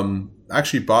 I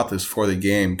actually bought this for the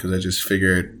game because I just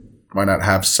figured why not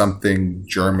have something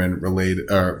German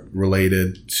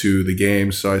related to the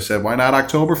game. So I said, why not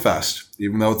Oktoberfest,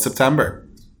 even though it's September?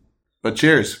 But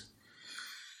cheers.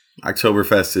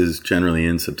 Oktoberfest is generally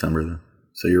in September, though.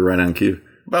 So you're right on cue.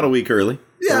 About a week early.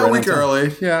 Yeah, a week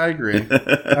early. Yeah, I agree.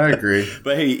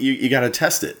 But hey, you got to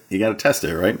test it. You got to test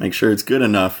it, right? Make sure it's good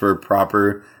enough for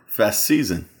proper fest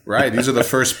season. Right. These are the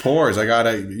first pours. I got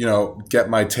to, get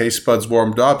my taste buds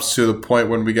warmed up to the point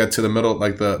when we get to the middle,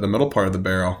 like the middle part of the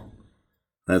barrel.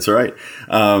 That's right.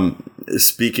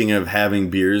 Speaking of having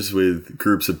beers with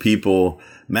groups of people,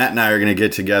 Matt and I are going to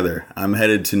get together. I'm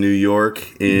headed to New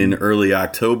York in early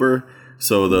October.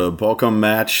 So the Bochum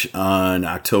match on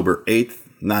October 8th.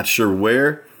 Not sure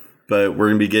where, but we're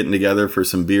going to be getting together for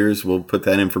some beers. We'll put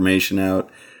that information out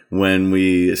when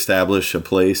we establish a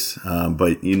place.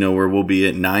 But you know where we'll be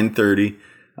at 9:30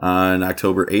 on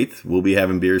October 8th. We'll be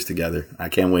having beers together. I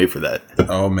can't wait for that.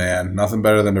 Oh, man. Nothing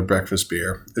better than a breakfast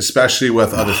beer, especially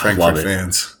with other Frankfurt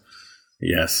fans.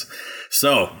 Yes.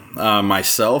 So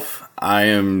myself, I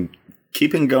am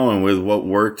keeping going with what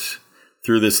worked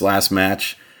through this last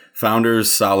match.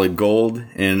 Founders solid gold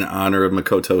in honor of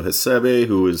Makoto Hasebe,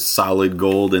 who was solid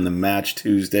gold in the match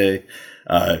Tuesday.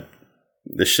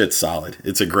 The shit's solid.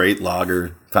 It's a great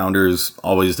lager. Founders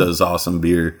always does awesome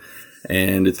beer,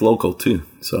 and it's local too,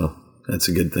 so that's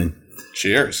a good thing.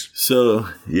 Cheers. So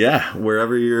yeah,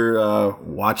 wherever you're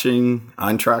watching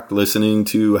Eintracht, listening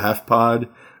to HalfPod,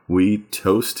 we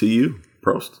toast to you.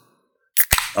 Prost.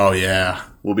 Oh yeah.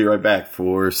 We'll be right back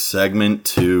for segment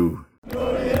 2.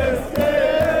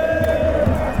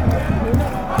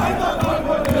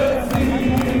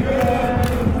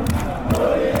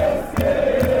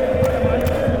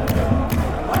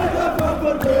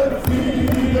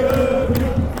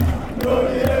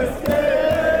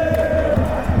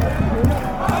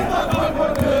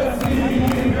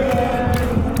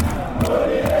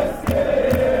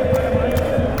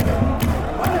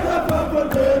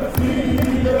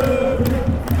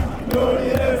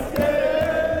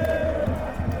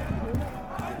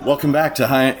 Welcome back to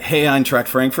Hey Eintracht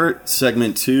Frankfurt,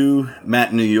 segment 2. Matt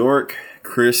in New York,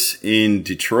 Chris in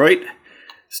Detroit.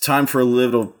 It's time for a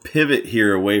little pivot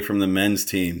here away from the men's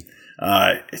team.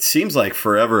 It seems like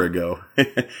forever ago.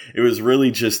 It was really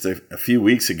just a few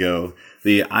weeks ago.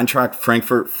 The Eintracht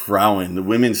Frankfurt Frauen, the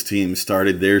women's team,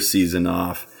 started their season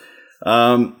off.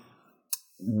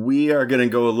 We are going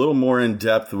to go a little more in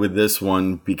depth with this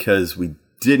one because we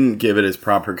didn't give it its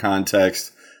proper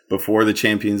context before the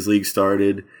Champions League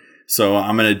started. So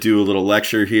I'm going to do a little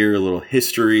lecture here, a little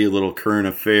history, a little current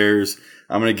affairs.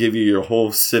 I'm going to give you your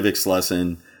whole civics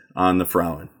lesson on the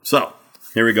Frauen. So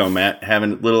here we go, Matt.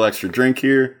 Having a little extra drink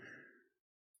here.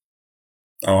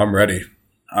 Oh, I'm ready.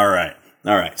 All right.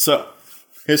 So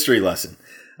history lesson.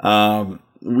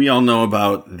 We all know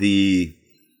about the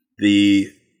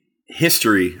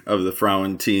history of the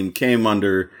Frauen team came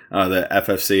under the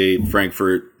FFC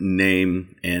Frankfurt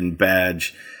name and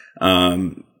badge.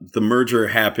 The merger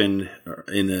happened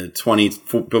in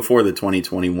before the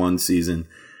 2021 season.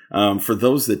 For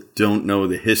those that don't know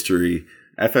the history,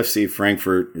 FFC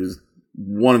Frankfurt is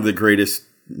one of the greatest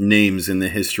names in the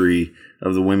history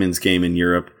of the women's game in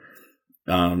Europe.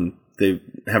 They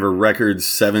have a record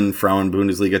 7 Frauen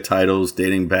Bundesliga titles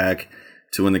dating back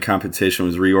to when the competition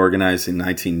was reorganized in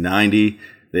 1990.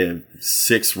 They have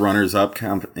 6 runners-up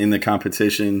in the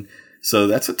competition. So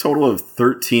that's a total of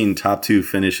 13 top 2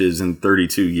 finishes in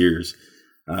 32 years.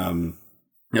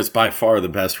 It's by far the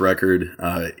best record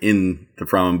in the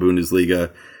Frauen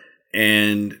Bundesliga.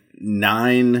 And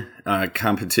 9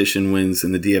 competition wins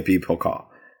in the DFB Pokal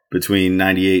between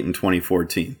 98 and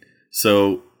 2014.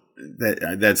 So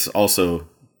that's also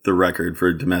the record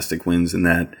for domestic wins in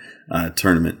that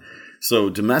tournament. So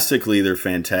domestically, they're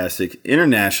fantastic.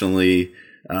 Internationally,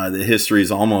 the history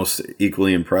is almost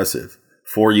equally impressive.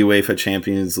 4 UEFA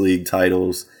Champions League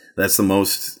titles. That's the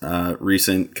most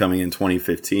recent, coming in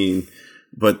 2015.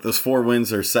 But those 4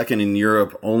 wins are second in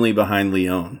Europe, only behind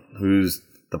Lyon, who's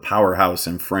the powerhouse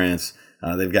in France.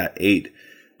 They've got 8.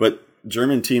 But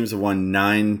German teams have won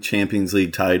 9 Champions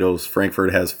League titles.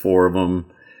 Frankfurt has 4 of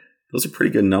them. Those are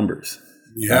pretty good numbers.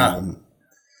 Yeah.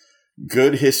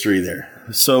 Good history there.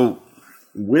 So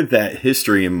with that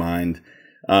history in mind,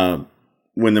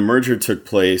 when the merger took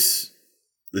place,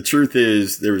 the truth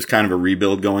is there was kind of a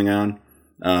rebuild going on.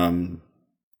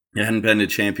 It hadn't been to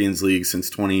Champions League since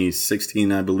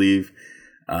 2016, I believe.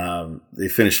 They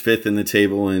finished 5th in the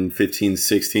table in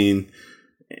 15-16.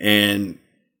 And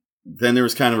then there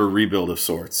was kind of a rebuild of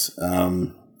sorts.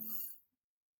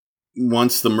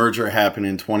 Once the merger happened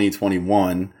in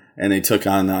 2021 and they took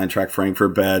on the Eintracht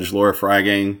Frankfurt badge, Laura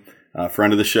Freigang, a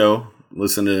friend of the show,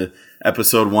 listen to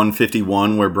episode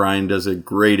 151 where Brian does a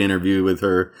great interview with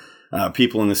her.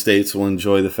 People in the States will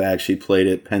enjoy the fact she played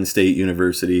at Penn State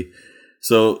University.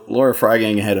 So Laura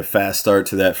Freigang had a fast start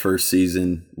to that first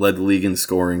season, led the league in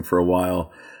scoring for a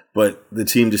while, but the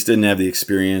team just didn't have the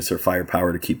experience or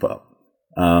firepower to keep up.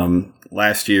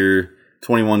 Last year,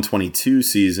 21-22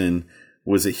 season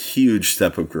was a huge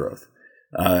step of growth.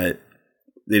 They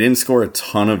didn't score a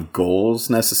ton of goals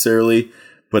necessarily,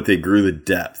 but they grew the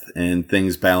depth and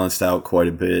things balanced out quite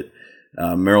a bit.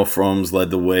 Meryl Froms led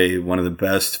the way, one of the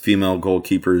best female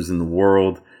goalkeepers in the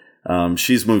world.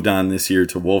 She's moved on this year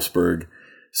to Wolfsburg,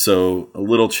 so a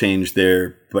little change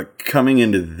there. But coming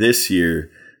into this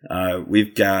year,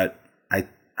 we've got, I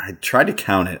tried to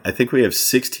count it. I think we have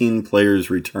 16 players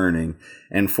returning,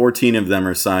 and 14 of them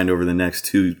are signed over the next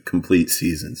 2 complete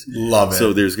seasons. Love it.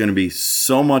 So there's going to be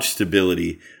so much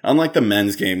stability. Unlike the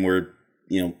men's game where,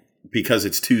 because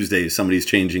it's Tuesday, somebody's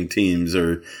changing teams,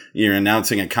 or you're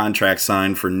announcing a contract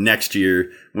sign for next year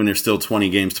when there's still 20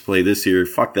 games to play this year.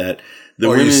 Fuck that.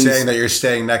 Or you're saying that you're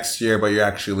staying next year, but you're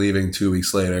actually leaving 2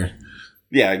 weeks later.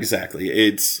 Yeah,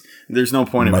 exactly. There's no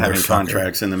point of having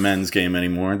contracts in the men's game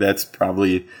anymore. That's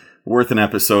probably worth an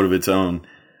episode of its own.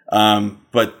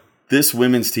 But this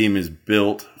women's team is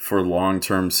built for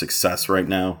long-term success right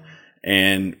now,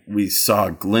 and we saw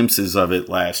glimpses of it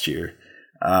last year.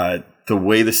 The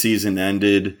way the season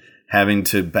ended, having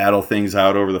to battle things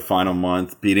out over the final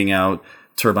month, beating out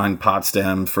Turbine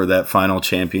Potsdam for that final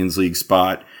Champions League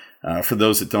spot. For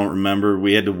those that don't remember,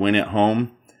 we had to win at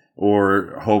home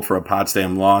or hope for a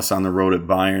Potsdam loss on the road at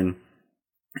Bayern.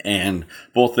 And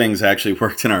both things actually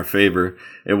worked in our favor.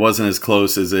 It wasn't as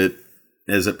close as it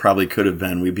probably could have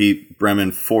been. We beat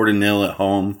Bremen 4-0 at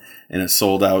home in a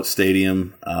sold-out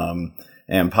stadium,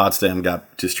 and Potsdam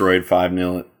got destroyed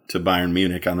 5-0 to Bayern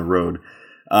Munich on the road.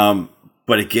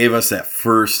 But it gave us that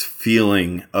first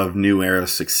feeling of new era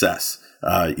success.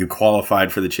 You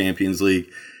qualified for the Champions League,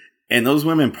 and those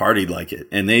women partied like it,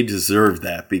 and they deserved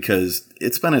that because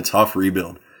it's been a tough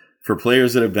rebuild. for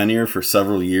players that have been here for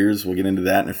several years, we'll get into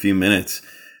that in a few minutes.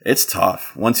 It's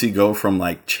tough once you go from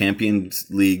like Champions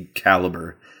League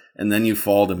caliber and then you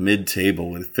fall to mid-table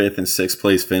with 5th and 6th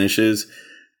place finishes.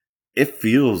 It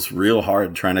feels real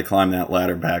hard trying to climb that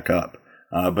ladder back up.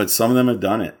 But some of them have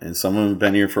done it, and some of them have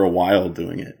been here for a while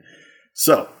doing it.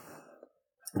 So,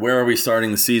 where are we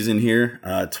starting the season here?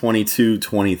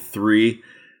 22-23.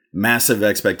 Massive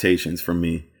expectations from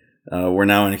me. We're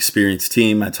now an experienced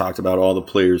team. I talked about all the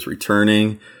players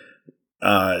returning.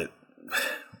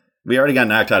 We already got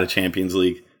knocked out of Champions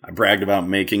League. I bragged about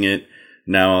making it.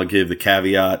 Now I'll give the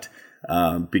caveat.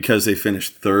 Because they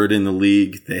finished 3rd in the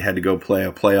league, they had to go play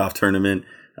a playoff tournament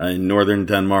in northern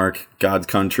Denmark, God's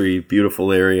country,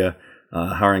 beautiful area.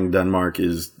 Herning, Denmark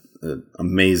is an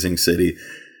amazing city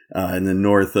in the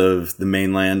north of the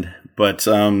mainland. But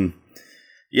the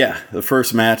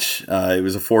first match, it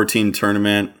was a 4-team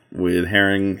tournament with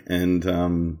Herning and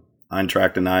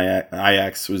Eintracht and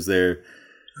Ajax was there.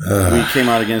 We came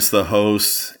out against the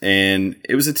hosts, and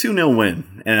it was a 2-0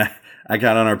 win. And I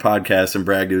got on our podcast and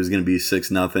bragged it was going to be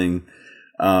 6-0.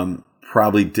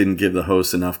 Probably didn't give the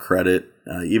host enough credit,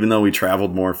 even though we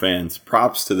traveled more fans.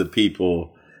 Props to the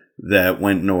people that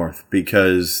went north,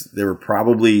 because there were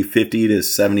probably 50 to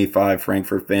 75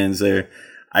 Frankfurt fans there.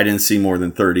 I didn't see more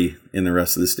than 30 in the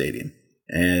rest of the stadium.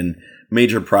 And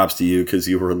major props to you because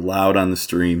you were loud on the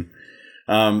stream.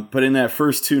 But in that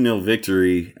first 2-0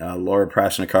 victory, Laura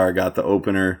Prasnikar got the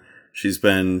opener. She's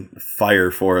been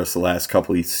fire for us the last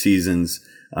couple of seasons,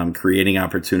 creating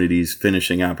opportunities,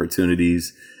 finishing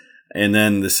opportunities. And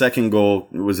then the second goal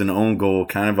was an own goal,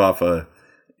 kind of off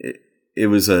it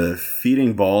was a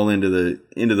feeding ball into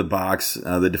the box.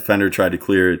 The defender tried to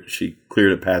clear it. She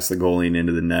cleared it past the goalie and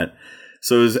into the net.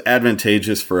 So it was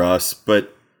advantageous for us.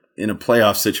 But in a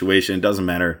playoff situation, it doesn't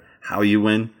matter how you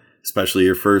win, especially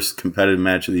your first competitive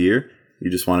match of the year.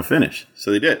 You just want to finish.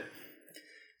 So they did.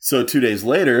 So 2 days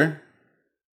later,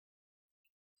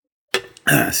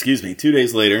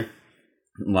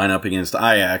 line up against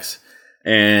Ajax.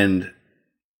 And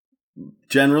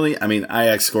generally,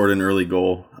 Ajax scored an early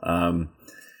goal.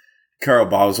 Karel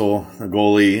Bausel, the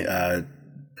goalie,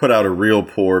 put out a real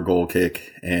poor goal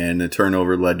kick, and the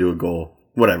turnover led to a goal.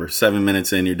 Whatever, 7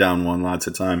 minutes in, you're down 1, lots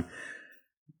of time.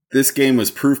 This game was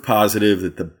proof positive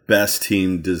that the best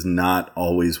team does not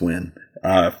always win.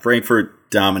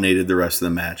 Frankfurt dominated the rest of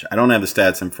the match. I don't have the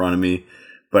stats in front of me,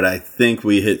 but I think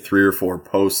we hit 3 or 4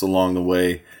 posts along the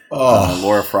way.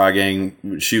 Laura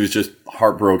Fragang, she was just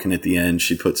heartbroken at the end.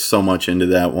 She put so much into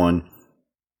that one.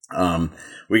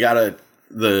 We got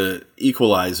the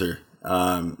equalizer.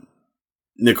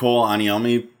 Nicole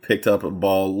Anielmi picked up a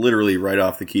ball literally right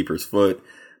off the keeper's foot.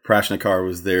 Prasnikar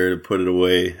was there to put it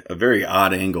away. A very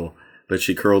odd angle, but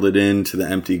she curled it into the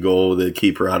empty goal, the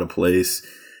keeper out of place.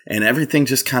 And everything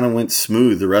just kind of went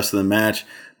smooth the rest of the match,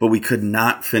 but we could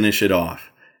not finish it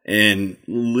off. And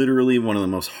literally one of the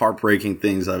most heartbreaking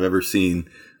things I've ever seen,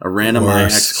 a random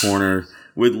Ajax corner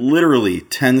with literally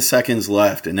 10 seconds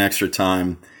left in extra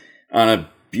time on a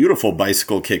beautiful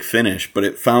bicycle kick finish, but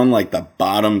it found like the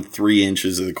bottom 3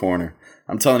 inches of the corner.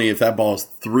 I'm telling you, if that ball is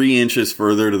 3 inches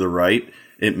further to the right,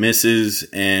 it misses,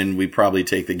 and we probably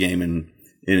take the game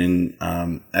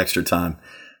in extra time.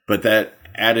 But that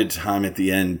added time at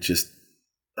the end, just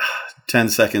 10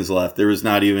 seconds left. There was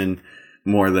not even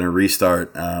more than a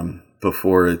restart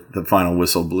before the final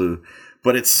whistle blew.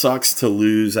 But it sucks to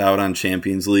lose out on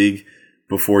Champions League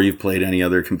before you've played any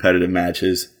other competitive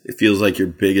matches. It feels like your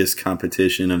biggest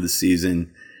competition of the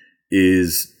season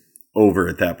is over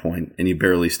at that point, and you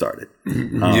barely started.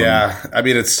 Yeah,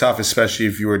 it's tough, especially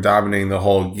if you were dominating the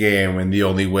whole game, and you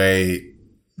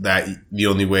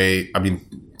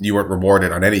weren't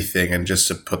rewarded on anything, and just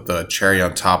to put the cherry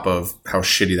on top of how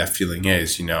shitty that feeling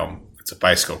is, it's a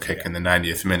bicycle kick in the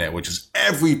 90th minute, which is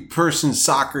every person's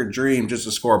soccer dream, just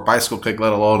to score a bicycle kick,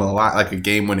 let alone a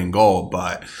game-winning goal,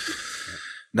 but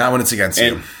not when it's against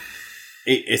you.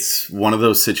 It's one of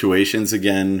those situations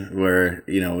again where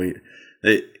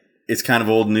it's kind of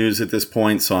old news at this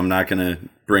point, so I'm not going to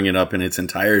bring it up in its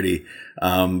entirety.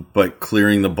 But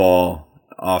clearing the ball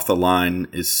off the line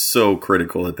is so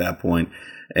critical at that point.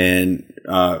 And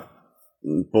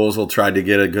Bosel tried to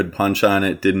get a good punch on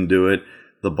it, didn't do it.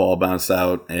 The ball bounced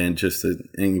out, and just an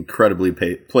incredibly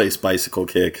placed bicycle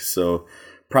kick. So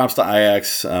props to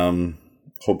Ajax.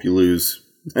 Hope you lose.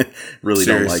 Really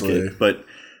Seriously. Don't like it.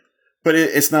 But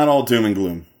it's not all doom and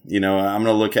gloom. I'm going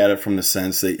to look at it from the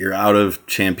sense that you're out of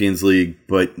Champions League,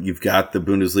 but you've got the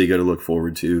Bundesliga to look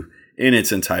forward to in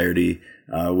its entirety.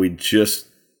 We just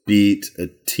beat a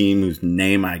team whose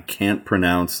name I can't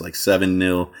pronounce, like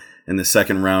 7-0 in the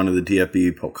second round of the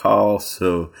DFB Pokal.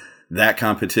 So that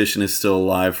competition is still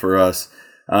alive for us.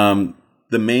 The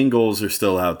main goals are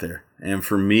still out there. And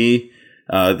for me,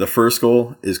 the first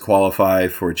goal is qualify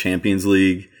for Champions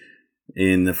League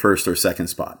in the first or second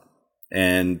spot.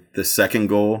 And the second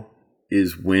goal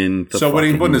is win the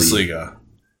winning league. Bundesliga.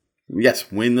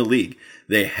 Yes, win the league.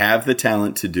 They have the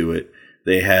talent to do it.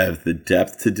 They have the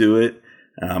depth to do it.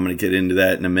 I'm going to get into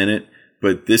that in a minute.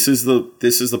 But this is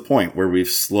the point where we've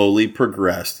slowly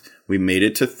progressed. We made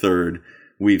it to third.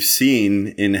 We've seen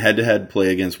in head-to-head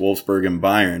play against Wolfsburg and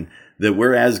Bayern that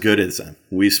we're as good as them.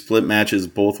 We split matches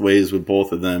both ways with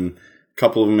both of them, a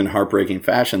couple of them in heartbreaking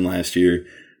fashion last year,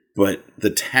 but the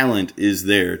talent is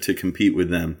there to compete with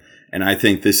them. And I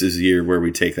think this is the year where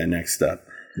we take that next step.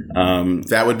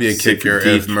 That would be a kicker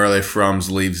if Merle Frums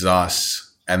leaves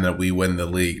us and that we win the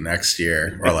league next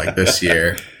year or like this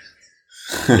year.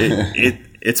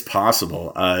 It's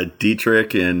possible.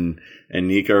 Dietrich and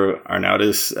Nico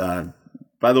Arnautis,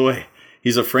 by the way,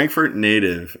 he's a Frankfurt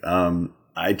native.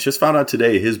 I just found out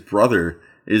today his brother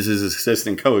is his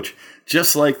assistant coach,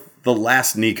 just like the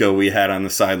last Nico we had on the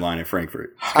sideline at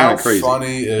Frankfurt. It's How crazy.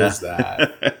 Funny is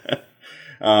that?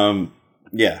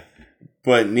 Yeah.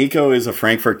 But Nico is a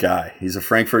Frankfurt guy. He's a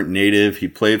Frankfurt native. He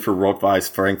played for Rot-Weiß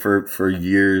Frankfurt for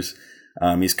years.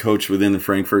 He's coached within the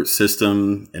Frankfurt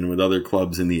system and with other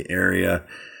clubs in the area.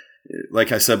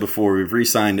 Like I said before, we've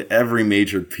re-signed every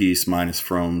major piece minus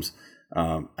Fromms.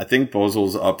 I think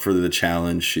Bosel's up for the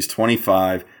challenge. She's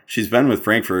 25. She's been with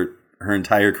Frankfurt her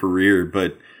entire career,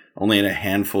 but only had a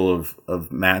handful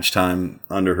of match time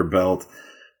under her belt.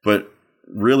 But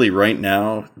really right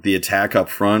now, the attack up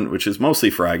front, which is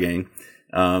mostly Freigang,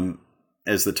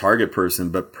 as the target person,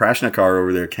 but Prashnikar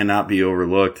over there cannot be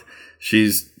overlooked.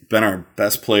 She's been our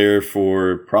best player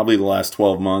for probably the last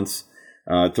 12 months.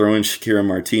 Throw in Shakira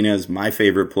Martinez, my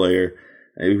favorite player,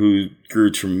 who grew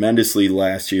tremendously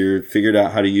last year, figured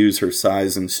out how to use her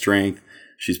size and strength.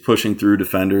 She's pushing through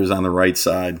defenders on the right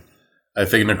side. I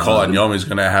think Nicole Agnomi is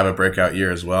going to have a breakout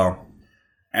year as well.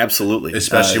 Absolutely.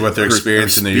 Especially with their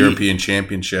experience in the European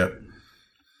Championship.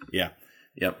 Yeah.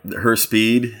 Yep. Her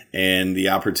speed and the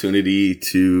opportunity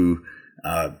to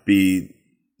be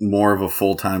more of a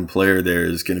full-time player there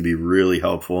is going to be really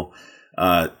helpful.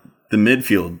 The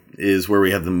midfield is where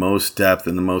we have the most depth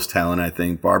and the most talent, I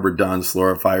think. Barbara Dunst,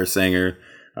 Laura Feiersanger,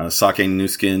 Sake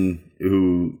Nuskin,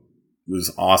 who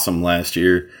was awesome last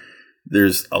year.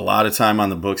 There's a lot of time on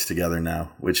the books together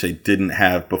now, which they didn't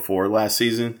have before last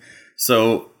season.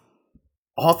 So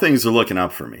all things are looking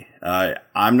up for me.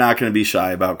 I'm not going to be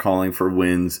shy about calling for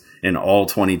wins in all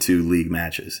 22 league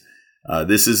matches.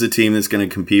 This is a team that's going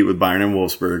to compete with Bayern and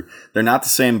Wolfsburg. They're not the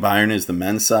same Bayern as the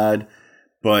men's side,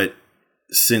 but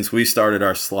since we started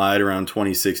our slide around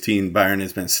 2016, Bayern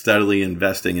has been steadily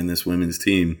investing in this women's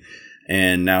team,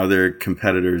 and now they're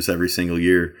competitors every single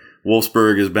year.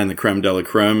 Wolfsburg has been the creme de la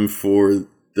creme for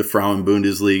the Frauen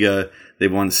Bundesliga.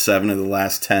 They've won 7 of the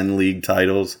last 10 league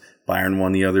titles. Bayern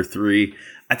won the other 3.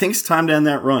 I think it's time to end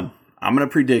that run. I'm going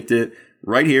to predict it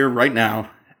right here, right now,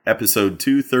 episode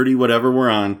 230, whatever we're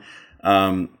on.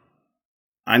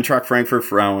 Eintracht Frankfurt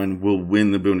Frauen will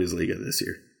win the Bundesliga this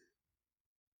year.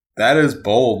 That is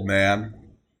bold, man.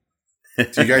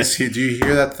 Do you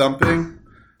hear that thumping?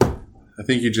 I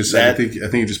think you just I think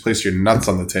you just placed your nuts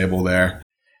on the table there.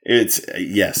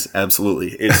 Yes,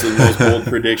 absolutely. It's the most bold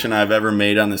prediction I've ever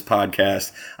made on this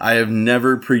podcast. I have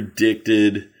never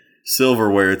predicted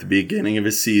silverware at the beginning of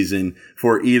a season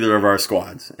for either of our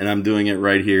squads, and I'm doing it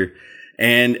right here.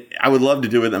 And I would love to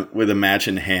do it with a match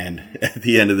in hand at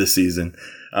the end of the season.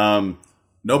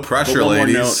 No pressure,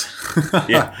 ladies.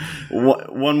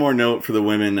 One more note for the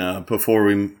women before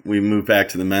we move back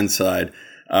to the men's side.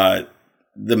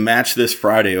 The match this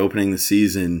Friday, opening the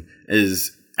season,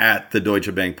 is at the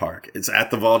Deutsche Bank Park. It's at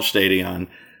the Waldstadion,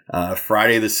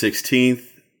 Friday the 16th.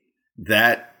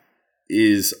 That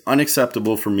is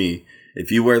unacceptable for me.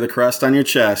 If you wear the crest on your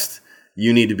chest,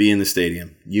 you need to be in the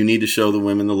stadium. You need to show the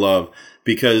women the love,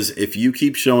 because if you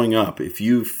keep showing up, if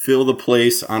you fill the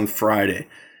place on Friday,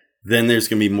 then there's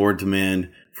going to be more demand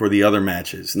for the other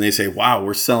matches. And they say, wow,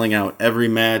 we're selling out every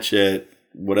match at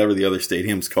whatever the other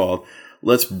stadium's called.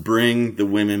 Let's bring the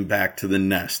women back to the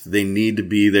nest. They need to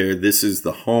be there. This is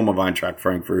the home of Eintracht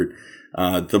Frankfurt.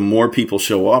 The more people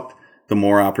show up, the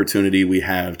more opportunity we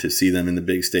have to see them in the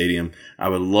big stadium. I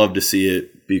would love to see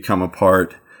it become a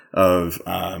part of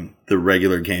the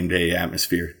regular game day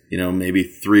atmosphere. You know, maybe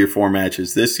 3 or 4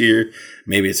 matches this year.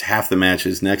 Maybe it's half the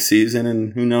matches next season,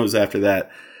 and who knows after that.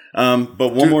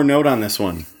 But one more note on this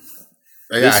one.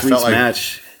 This week's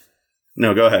match.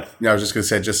 No, go ahead. Yeah, I was just going to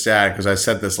say, just to add, because I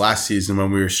said this last season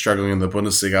when we were struggling in the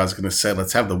Bundesliga, I was going to say,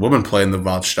 let's have the women play in the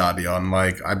Waldstadion.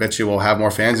 Like, I bet you we'll have more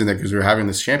fans in there because we're having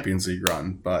this Champions League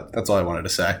run. But that's all I wanted to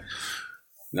say.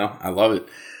 No, I love it.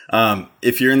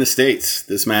 If you're in the States,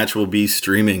 this match will be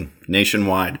streaming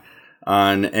nationwide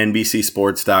on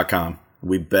NBCSports.com.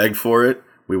 We begged for it.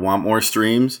 We want more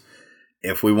streams.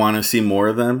 If we want to see more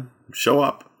of them, show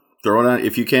up. Throw it on.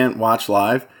 If you can't watch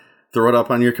live, throw it up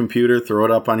on your computer, throw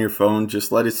it up on your phone.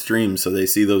 Just let it stream so they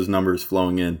see those numbers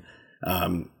flowing in.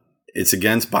 It's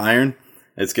against Bayern.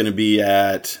 It's going to be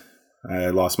at, I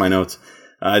lost my notes.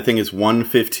 I think it's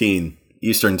 1:15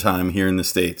 Eastern time here in the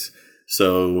States.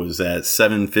 So it was at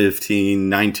 7:15,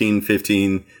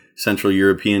 19:15 Central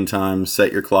European time.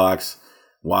 Set your clocks,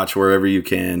 watch wherever you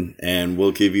can, and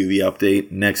we'll give you the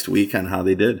update next week on how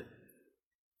they did.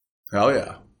 Hell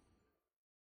yeah.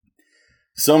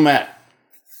 So, Matt,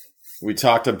 we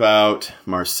talked about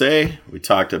Marseille. We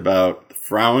talked about the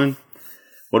Frauen.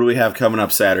 What do we have coming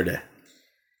up Saturday?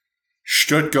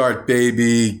 Stuttgart,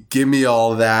 baby. Give me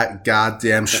all that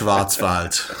goddamn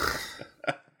Schwarzwald.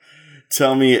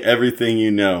 Tell me everything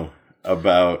you know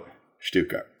about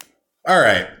Stuttgart. All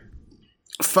right.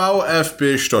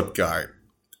 VfB Stuttgart.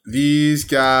 These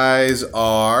guys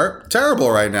are terrible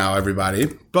right now, everybody.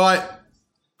 But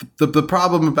the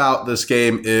problem about this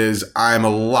game is I'm a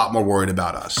lot more worried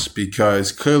about us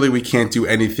because clearly we can't do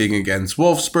anything against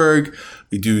Wolfsburg.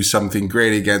 We do something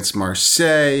great against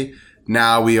Marseille.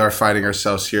 Now we are finding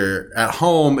ourselves here at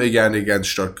home again against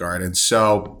Stuttgart. And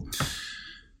so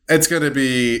it's going to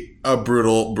be a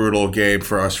brutal, brutal game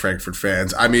for us Frankfurt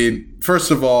fans. I mean, first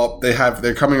of all,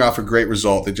 they're coming off a great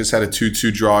result. They just had a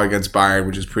 2-2 draw against Bayern,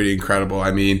 which is pretty incredible.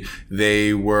 I mean,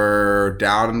 they were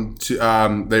down to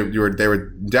they were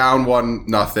down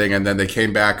 1-0, and then they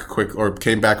came back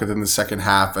within the second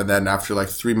half, and then after like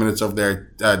 3 minutes of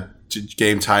their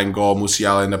game tying goal,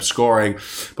 Musiala ended up scoring.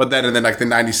 But then in the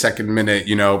 92nd minute,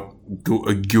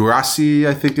 Guirassy,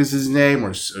 I think is his name,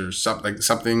 or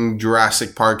something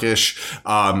Jurassic Parkish,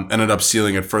 ended up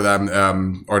sealing it for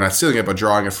them, or not sealing it, but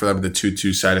drawing it for them, the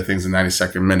 2-2 side of things in the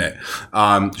 92nd minute.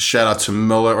 Shout out to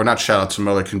Müller, or not shout out to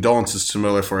Müller, condolences to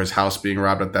Müller for his house being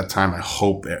robbed at that time. I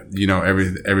hope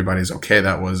everybody's okay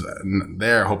that was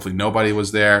there. Hopefully nobody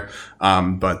was there,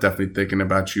 but definitely thinking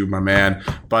about you, my man.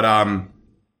 But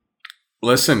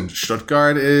listen,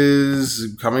 Stuttgart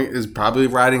is probably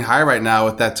riding high right now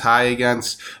with that tie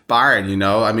against Bayern,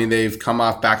 I mean, they've come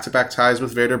off back-to-back ties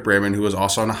with Werder Bremen, who was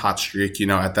also on a hot streak,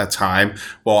 at that time.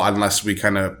 Well, unless we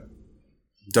kind of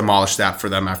demolished that for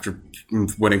them after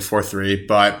winning 4-3.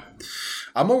 But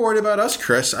I'm more worried about us,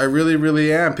 Chris. I really,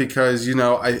 really am because,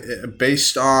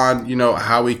 based on,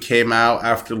 how we came out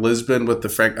after Lisbon with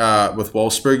with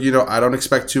Wolfsburg, I don't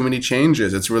expect too many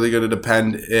changes. It's really going to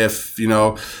depend if,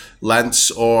 Lentz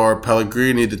or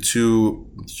Pellegrini, the two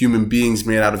human beings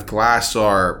made out of glass,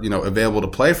 are, available to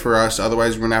play for us.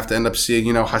 Otherwise, we're going to have to end up seeing,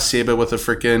 Hasebe with a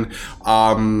freaking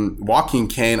walking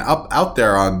cane out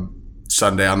there on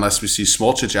Sunday, unless we see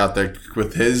Smolcic out there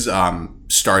with his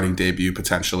starting debut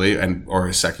potentially or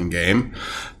his second game.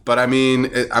 But I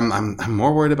mean, I'm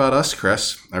more worried about us,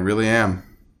 Chris. I really am.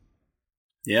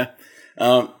 Yeah,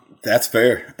 that's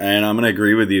fair, and I'm going to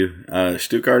agree with you.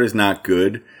 Stuttgart is not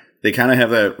good. They kind of have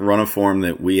that run of form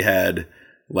that we had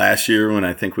last year when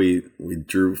I think we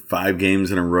drew 5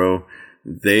 games in a row.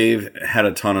 They've had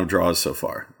a ton of draws so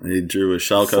far. They drew a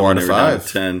Schalke when they were down to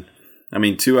 10. I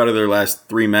mean, 2 out of their last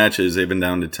 3 matches, they've been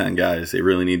down to 10 guys. They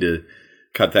really need to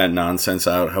cut that nonsense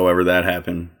out, however that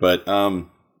happened. But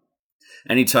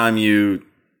anytime you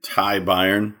tie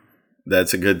Bayern,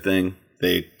 that's a good thing.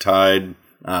 They tied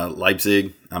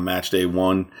Leipzig on match day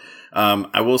 1.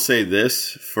 I will say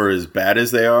this, for as bad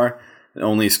as they are,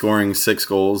 only scoring 6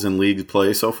 goals in league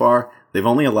play so far, they've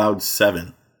only allowed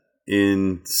 7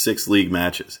 in 6 league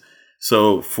matches.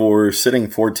 So for sitting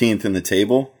 14th in the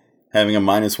table, having a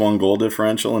 -1 goal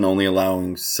differential and only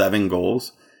allowing 7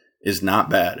 goals is not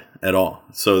bad at all.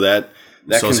 So that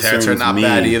so concerns is Hertha not me.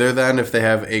 bad either then if they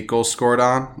have 8 goals scored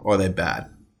on, or are they bad?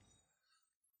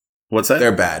 What's that?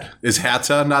 They're bad. Is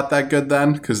Hertha not that good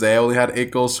then because they only had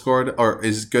 8 goals scored, or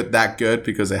is that good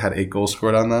because they had 8 goals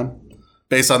scored on them?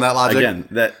 Based on that logic, Again,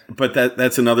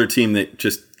 that's another team that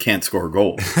just can't score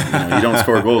goals. You don't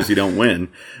score goals, you don't win.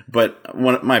 But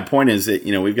my point is that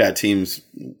we've got teams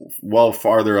well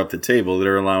farther up the table that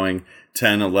are allowing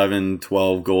 10, 11,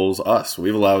 12 goals. Us,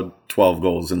 we've allowed 12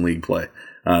 goals in league play.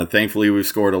 Thankfully, we've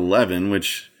scored 11,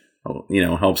 which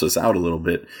helps us out a little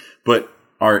bit. But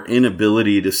our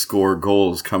inability to score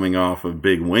goals coming off of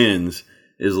big wins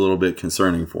is a little bit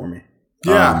concerning for me.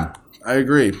 Yeah, I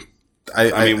agree.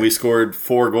 I mean, we scored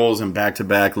 4 goals in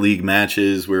back-to-back league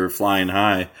matches. We were flying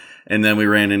high, and then we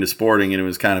ran into Sporting, and it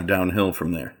was kind of downhill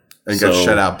from there. And got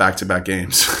shut out back-to-back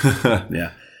games.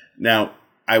 Yeah. Now,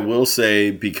 I will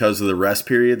say, because of the rest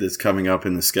period that's coming up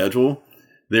in the schedule,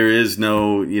 there is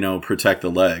no, protect the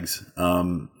legs.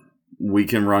 We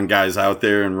can run guys out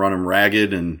there and run them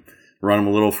ragged and run them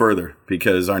a little further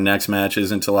because our next match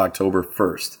is until October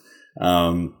 1st.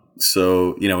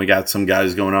 So, we got some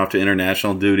guys going off to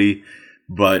international duty,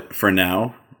 but for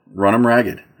now, run them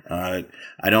ragged. I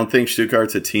don't think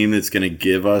Stuttgart's a team that's going to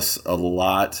give us a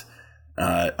lot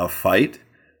a fight,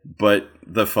 but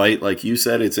the fight, like you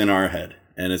said, it's in our head,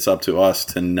 and it's up to us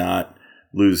to not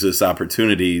lose this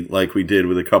opportunity like we did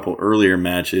with a couple earlier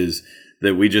matches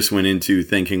that we just went into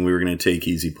thinking we were going to take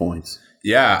easy points.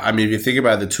 Yeah, I mean, if you think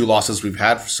about it, the 2 losses we've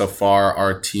had so far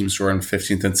are teams who are in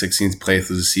 15th and 16th place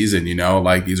of the season,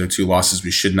 Like, these are 2 losses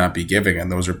we should not be giving,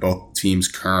 and those are both teams'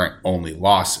 current only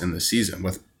loss in the season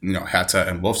with, Hertha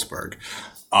and Wolfsburg.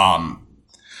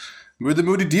 We're the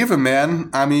Moody Diva, man.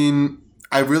 I mean,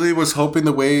 I really was hoping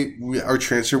the way our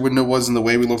transfer window was and the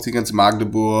way we looked against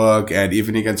Magdeburg and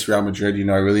even against Real Madrid,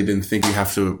 I really didn't think we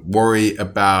have to worry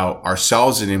about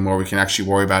ourselves anymore. We can actually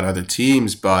worry about other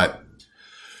teams, but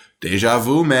deja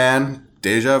vu, man.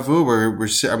 Deja vu. I'm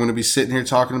going to be sitting here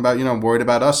talking about, I'm worried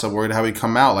about us. I'm worried how we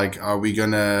come out. Like, are we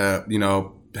going to,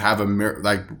 have a mirror,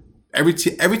 like, every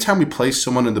time we play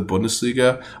someone in the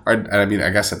Bundesliga, I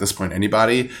guess at this point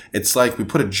anybody, it's like we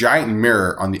put a giant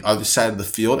mirror on the other side of the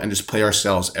field and just play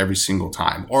ourselves every single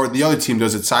time. Or the other team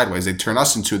does it sideways. They turn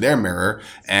us into their mirror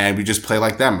and we just play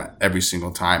like them every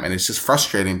single time. And it's just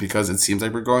frustrating because it seems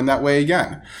like we're going that way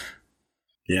again.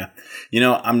 Yeah.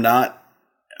 I'm not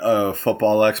a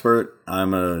football expert.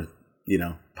 I'm a,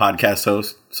 podcast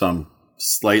host, so I'm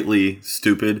slightly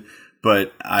stupid.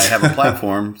 But I have a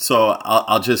platform, so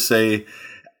I'll just say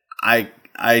I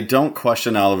don't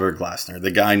question Oliver Glasner.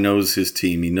 The guy knows his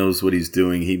team. He knows what he's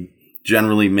doing. He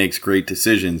generally makes great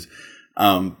decisions.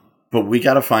 But we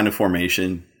got to find a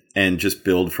formation and just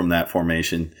build from that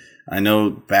formation. I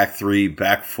know back 3,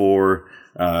 back 4,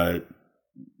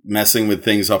 messing with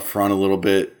things up front a little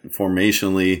bit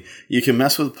formationally. You can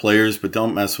mess with players, but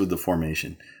don't mess with the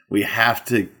formation. We have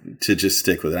to just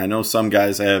stick with it. I know some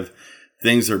guys have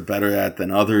things they're better at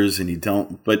than others, and you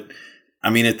don't. But,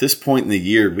 I mean, at this point in the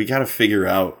year, we got to figure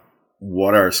out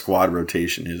what our squad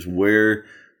rotation is,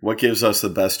 what gives us the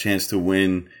best chance to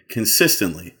win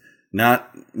consistently,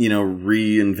 not,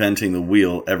 reinventing the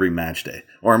wheel every match day.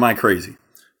 Or am I crazy?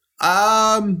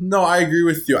 No, I agree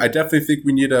with you. I definitely think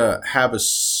we need to have a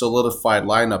solidified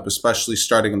lineup, especially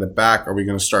starting in the back. Are we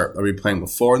playing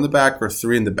with 4 in the back or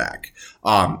 3 in the back?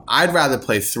 I'd rather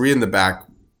play 3 in the back,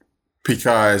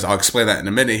 because I'll explain that in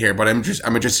a minute here, but I'm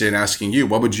interested in asking you,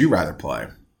 what would you rather play?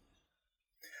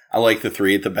 I like the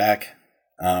 3 at the back.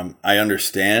 I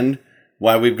understand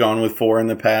why we've gone with 4 in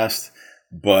the past,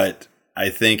 but I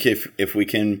think if we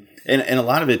can, and a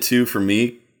lot of it too for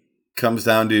me comes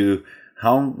down to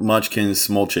how much can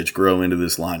Smolcic grow into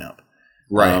this lineup,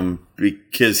 right?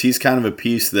 Because he's kind of a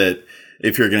piece that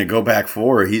if you're going to go back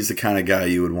 4, he's the kind of guy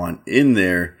you would want in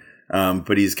there,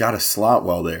 but he's got a slot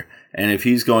well there. And if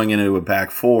he's going into a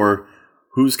back 4,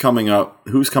 who's coming off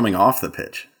the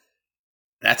pitch?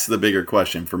 That's the bigger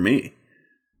question for me.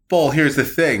 Well, here's the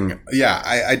thing. Yeah,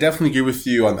 I definitely agree with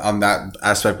you on that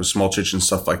aspect with Smolcic and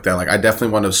stuff like that. Like, I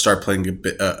definitely want to start playing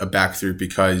a back 3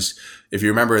 because if you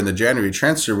remember in the January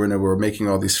transfer window, we were making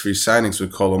all these free signings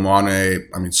with Colomane.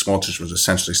 I mean, Smolcic was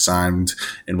essentially signed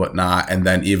and whatnot. And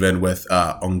then even with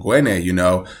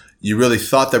Ongwene, you really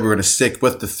thought that we were going to stick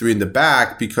with the 3 in the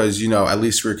back because, at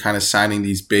least we were kind of signing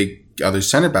these big other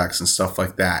center backs and stuff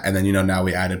like that. And then, now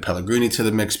we added Pellegrini to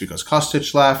the mix because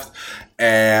Kostic left.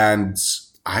 And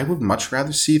I would much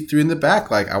rather see 3 in the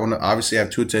back. Like, I want to obviously have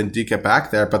Tuta and Dika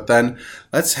back there, but then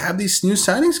let's have these new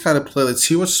signings kind of play. Let's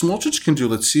see what Smolcic can do.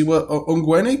 Let's see what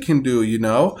Ongwene can do,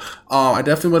 I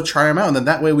definitely want to try him out. And then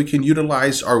that way we can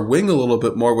utilize our wing a little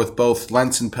bit more with both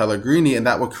Lentz and Pellegrini, and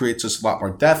that will create us a lot more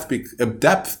depth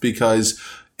because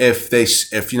if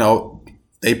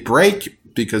they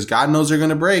break, because God knows they're going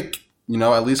to break,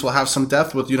 at least we'll have some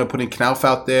depth with, putting Knauf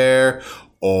out there,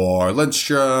 or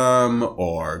Lindstrom,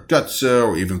 or Götze,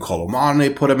 or even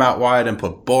Colomane, put him out wide and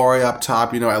put Bore up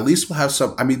top. At least we'll have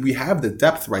some. I mean, we have the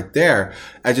depth right there.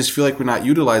 I just feel like we're not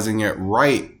utilizing it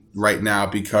right now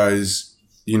because,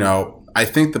 I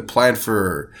think the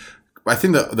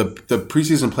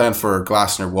preseason plan for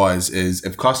Glasner is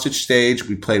if Kostic stayed,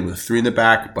 we played with 3 in the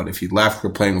back, but if he left,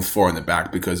 we're playing with 4 in the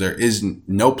back because there is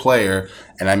no player,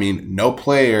 and I mean no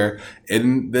player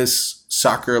in this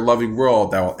soccer-loving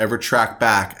world that will ever track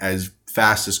back as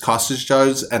fast as Kostic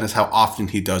does and as how often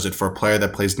he does it for a player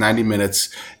that plays 90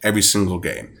 minutes every single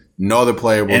game. No other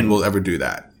player will ever do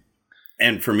that.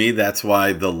 And for me, that's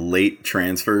why the late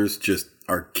transfers just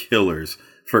are killers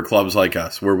for clubs like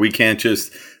us, where we can't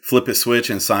just flip a switch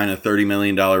and sign a $30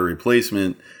 million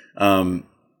replacement.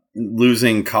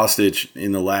 Losing Kostic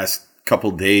in the last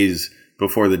couple days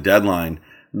before the deadline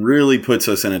really puts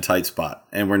us in a tight spot,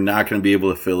 and we're not going to be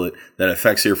able to fill it. That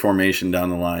affects your formation down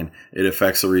the line. It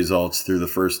affects the results through the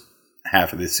first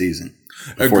half of the season.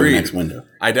 Before the next window.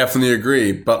 I definitely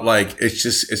agree, but like it's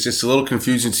just a little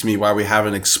confusing to me why we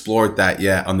haven't explored that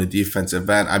yet on the defensive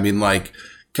end. I mean, like,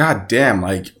 god damn,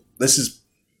 like this is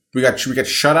we got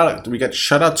shut out to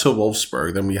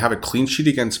Wolfsburg, then we have a clean sheet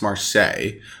against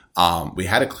Marseille. We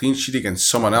had a clean sheet against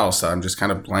someone else that I'm just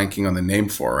kind of blanking on the name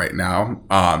for right now.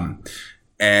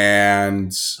 And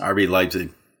RB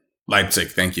Leipzig. Leipzig,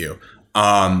 thank you.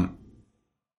 And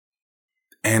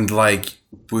like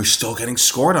we're still getting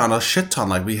scored on a shit ton.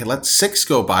 Like we let 6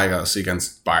 go by us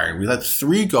against Bayern. We let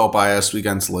 3 go by us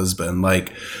against Lisbon.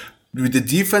 Like with the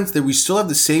defense that we still have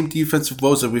the same defensive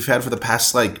woes that we've had for the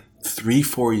past like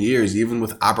 3-4 years, even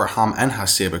with Abraham and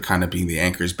Hasebe kind of being the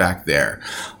anchors back there.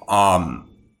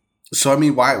 So I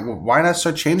mean, why not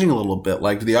start changing a little bit?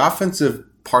 Like the offensive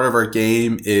part of our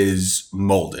game is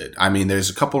molded. I mean, there's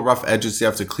a couple rough edges you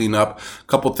have to clean up, a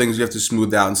couple things you have to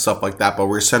smooth out and stuff like that, but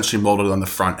we're essentially molded on the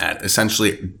front end.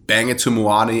 Essentially bang it to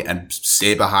Muani and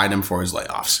stay behind him for his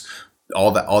layoffs.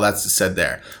 All that's said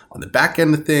there. On the back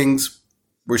end of things,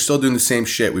 we're still doing the same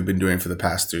shit we've been doing for the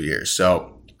past 3 years.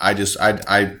 So I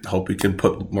hope we can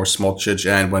put more Smolcic,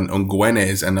 and when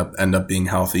Ongwenes end up being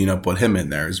healthy, put him in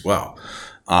there as well.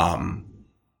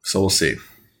 So we'll see.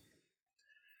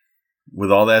 With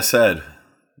all that said,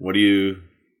 what do you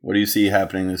see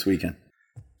happening this weekend?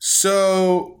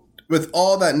 So, with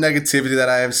all that negativity that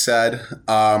I have said,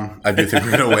 I do think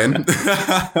we're going to win.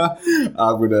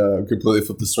 I'm going to completely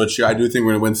flip the switch here. I do think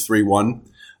we're going to win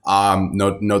 3-1.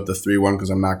 Note the 3-1 because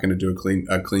I'm not going to do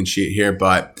a clean sheet here,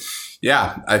 but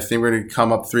yeah, I think we're going to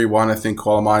come up 3-1. I think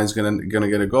Koulibaly is going to get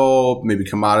a goal. Maybe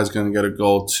Kamada is going to get a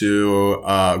goal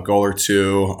or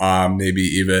two. Maybe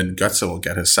even Götze will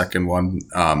get his second one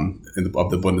of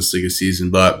the Bundesliga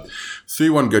season. But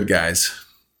 3-1, good guys.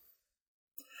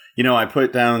 I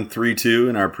put down 3-2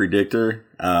 in our predictor.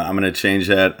 I'm going to change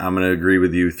that. I'm going to agree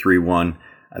with you, 3-1.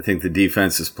 I think the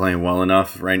defense is playing well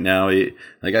enough right now.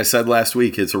 Like I said last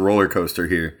week, it's a roller coaster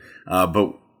here.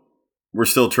 But we're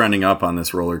still trending up on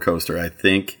this roller coaster, I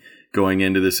think, going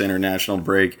into this international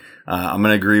break. I'm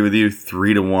going to agree with you,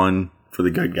 3-1 for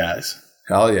the good guys.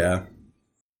 Hell yeah.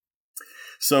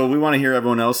 So we want to hear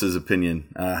everyone else's opinion.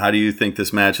 How do you think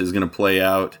this match is going to play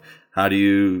out? How do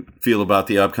you feel about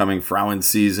the upcoming Frauen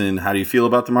season? How do you feel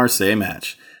about the Marseille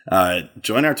match?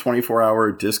 Join our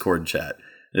 24-hour Discord chat.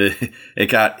 It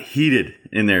got heated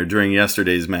in there during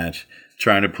yesterday's match,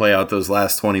 trying to play out those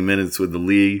last 20 minutes with the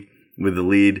lead.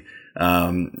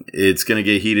 It's going to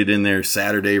get heated in there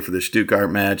Saturday for the Stuttgart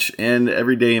match and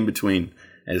every day in between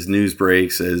as news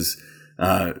breaks, as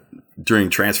during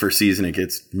transfer season, it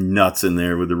gets nuts in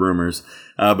there with the rumors.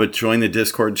 But join the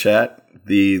Discord chat.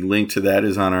 The link to that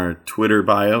is on our Twitter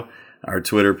bio, our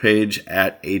Twitter page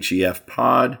at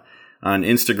HEFpod. On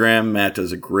Instagram, Matt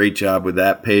does a great job with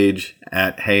that page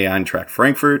at Hey Eintracht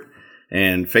Frankfurt,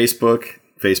 and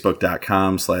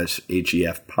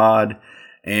Facebook.com/HEFpod.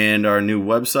 And our new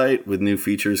website with new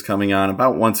features coming on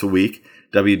about once a week,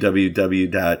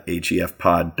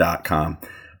 www.hefpod.com.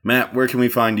 Matt, where can we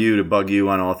find you to bug you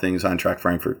on all things Eintracht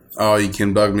Frankfurt? Oh, you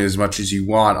can bug me as much as you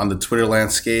want on the Twitter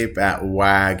landscape at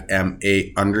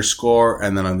WAGM8_,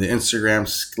 and then on the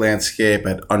Instagram landscape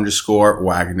at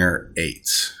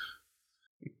 _Wagner8.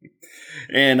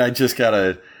 And I just got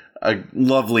a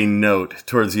lovely note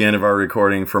towards the end of our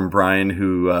recording from Brian,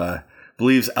 who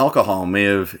believes alcohol may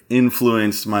have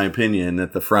influenced my opinion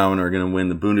that the Frauen are going to win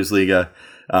the Bundesliga.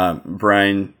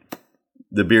 Brian,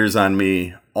 the beer's on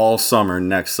me all summer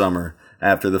next summer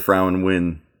after the Frauen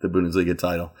win the Bundesliga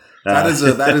title.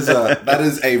 That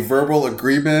is a verbal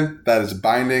agreement that is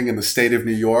binding in the state of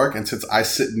New York, and since I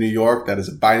sit in New York, that is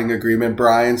a binding agreement,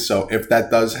 Brian. So if that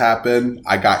does happen,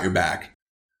 I got your back.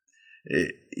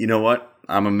 You know what?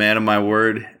 I'm a man of my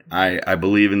word. I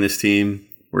believe in this team.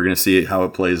 We're going to see how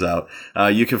it plays out.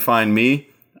 You can find me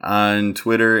on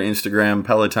Twitter, Instagram,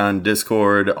 Peloton,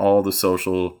 Discord, all the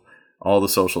social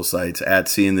sites at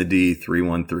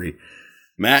CND313.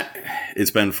 Matt,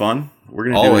 it's been fun. We're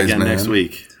going to do it again next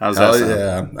week. How's that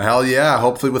sound? Hell yeah.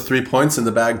 Hopefully with 3 points in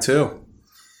the bag too.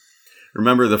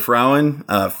 Remember the Frauen,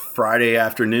 Friday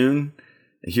afternoon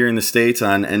here in the States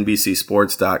on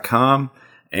NBCSports.com,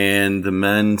 and the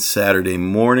men Saturday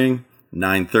morning.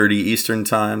 9:30 Eastern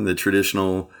time, the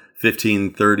traditional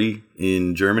 15:30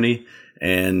 in Germany,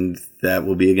 and that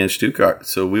will be against Stuttgart.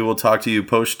 So we will talk to you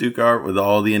post Stuttgart with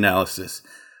all the analysis.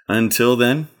 Until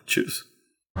then, choose.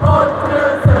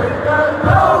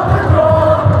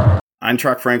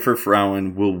 Eintracht Frankfurt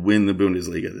Frauen will win the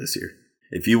Bundesliga this year.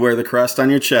 If you wear the crest on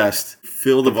your chest,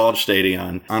 fill the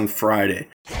Waldstadion on Friday.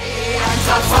 Hey,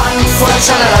 Eintracht Frankfurt,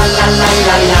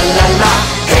 sha-la-la-la-la-la-la-la.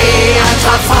 Hey,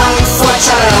 Eintracht Frankfurt,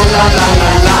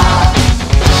 sha-la-la-la-la-la-la.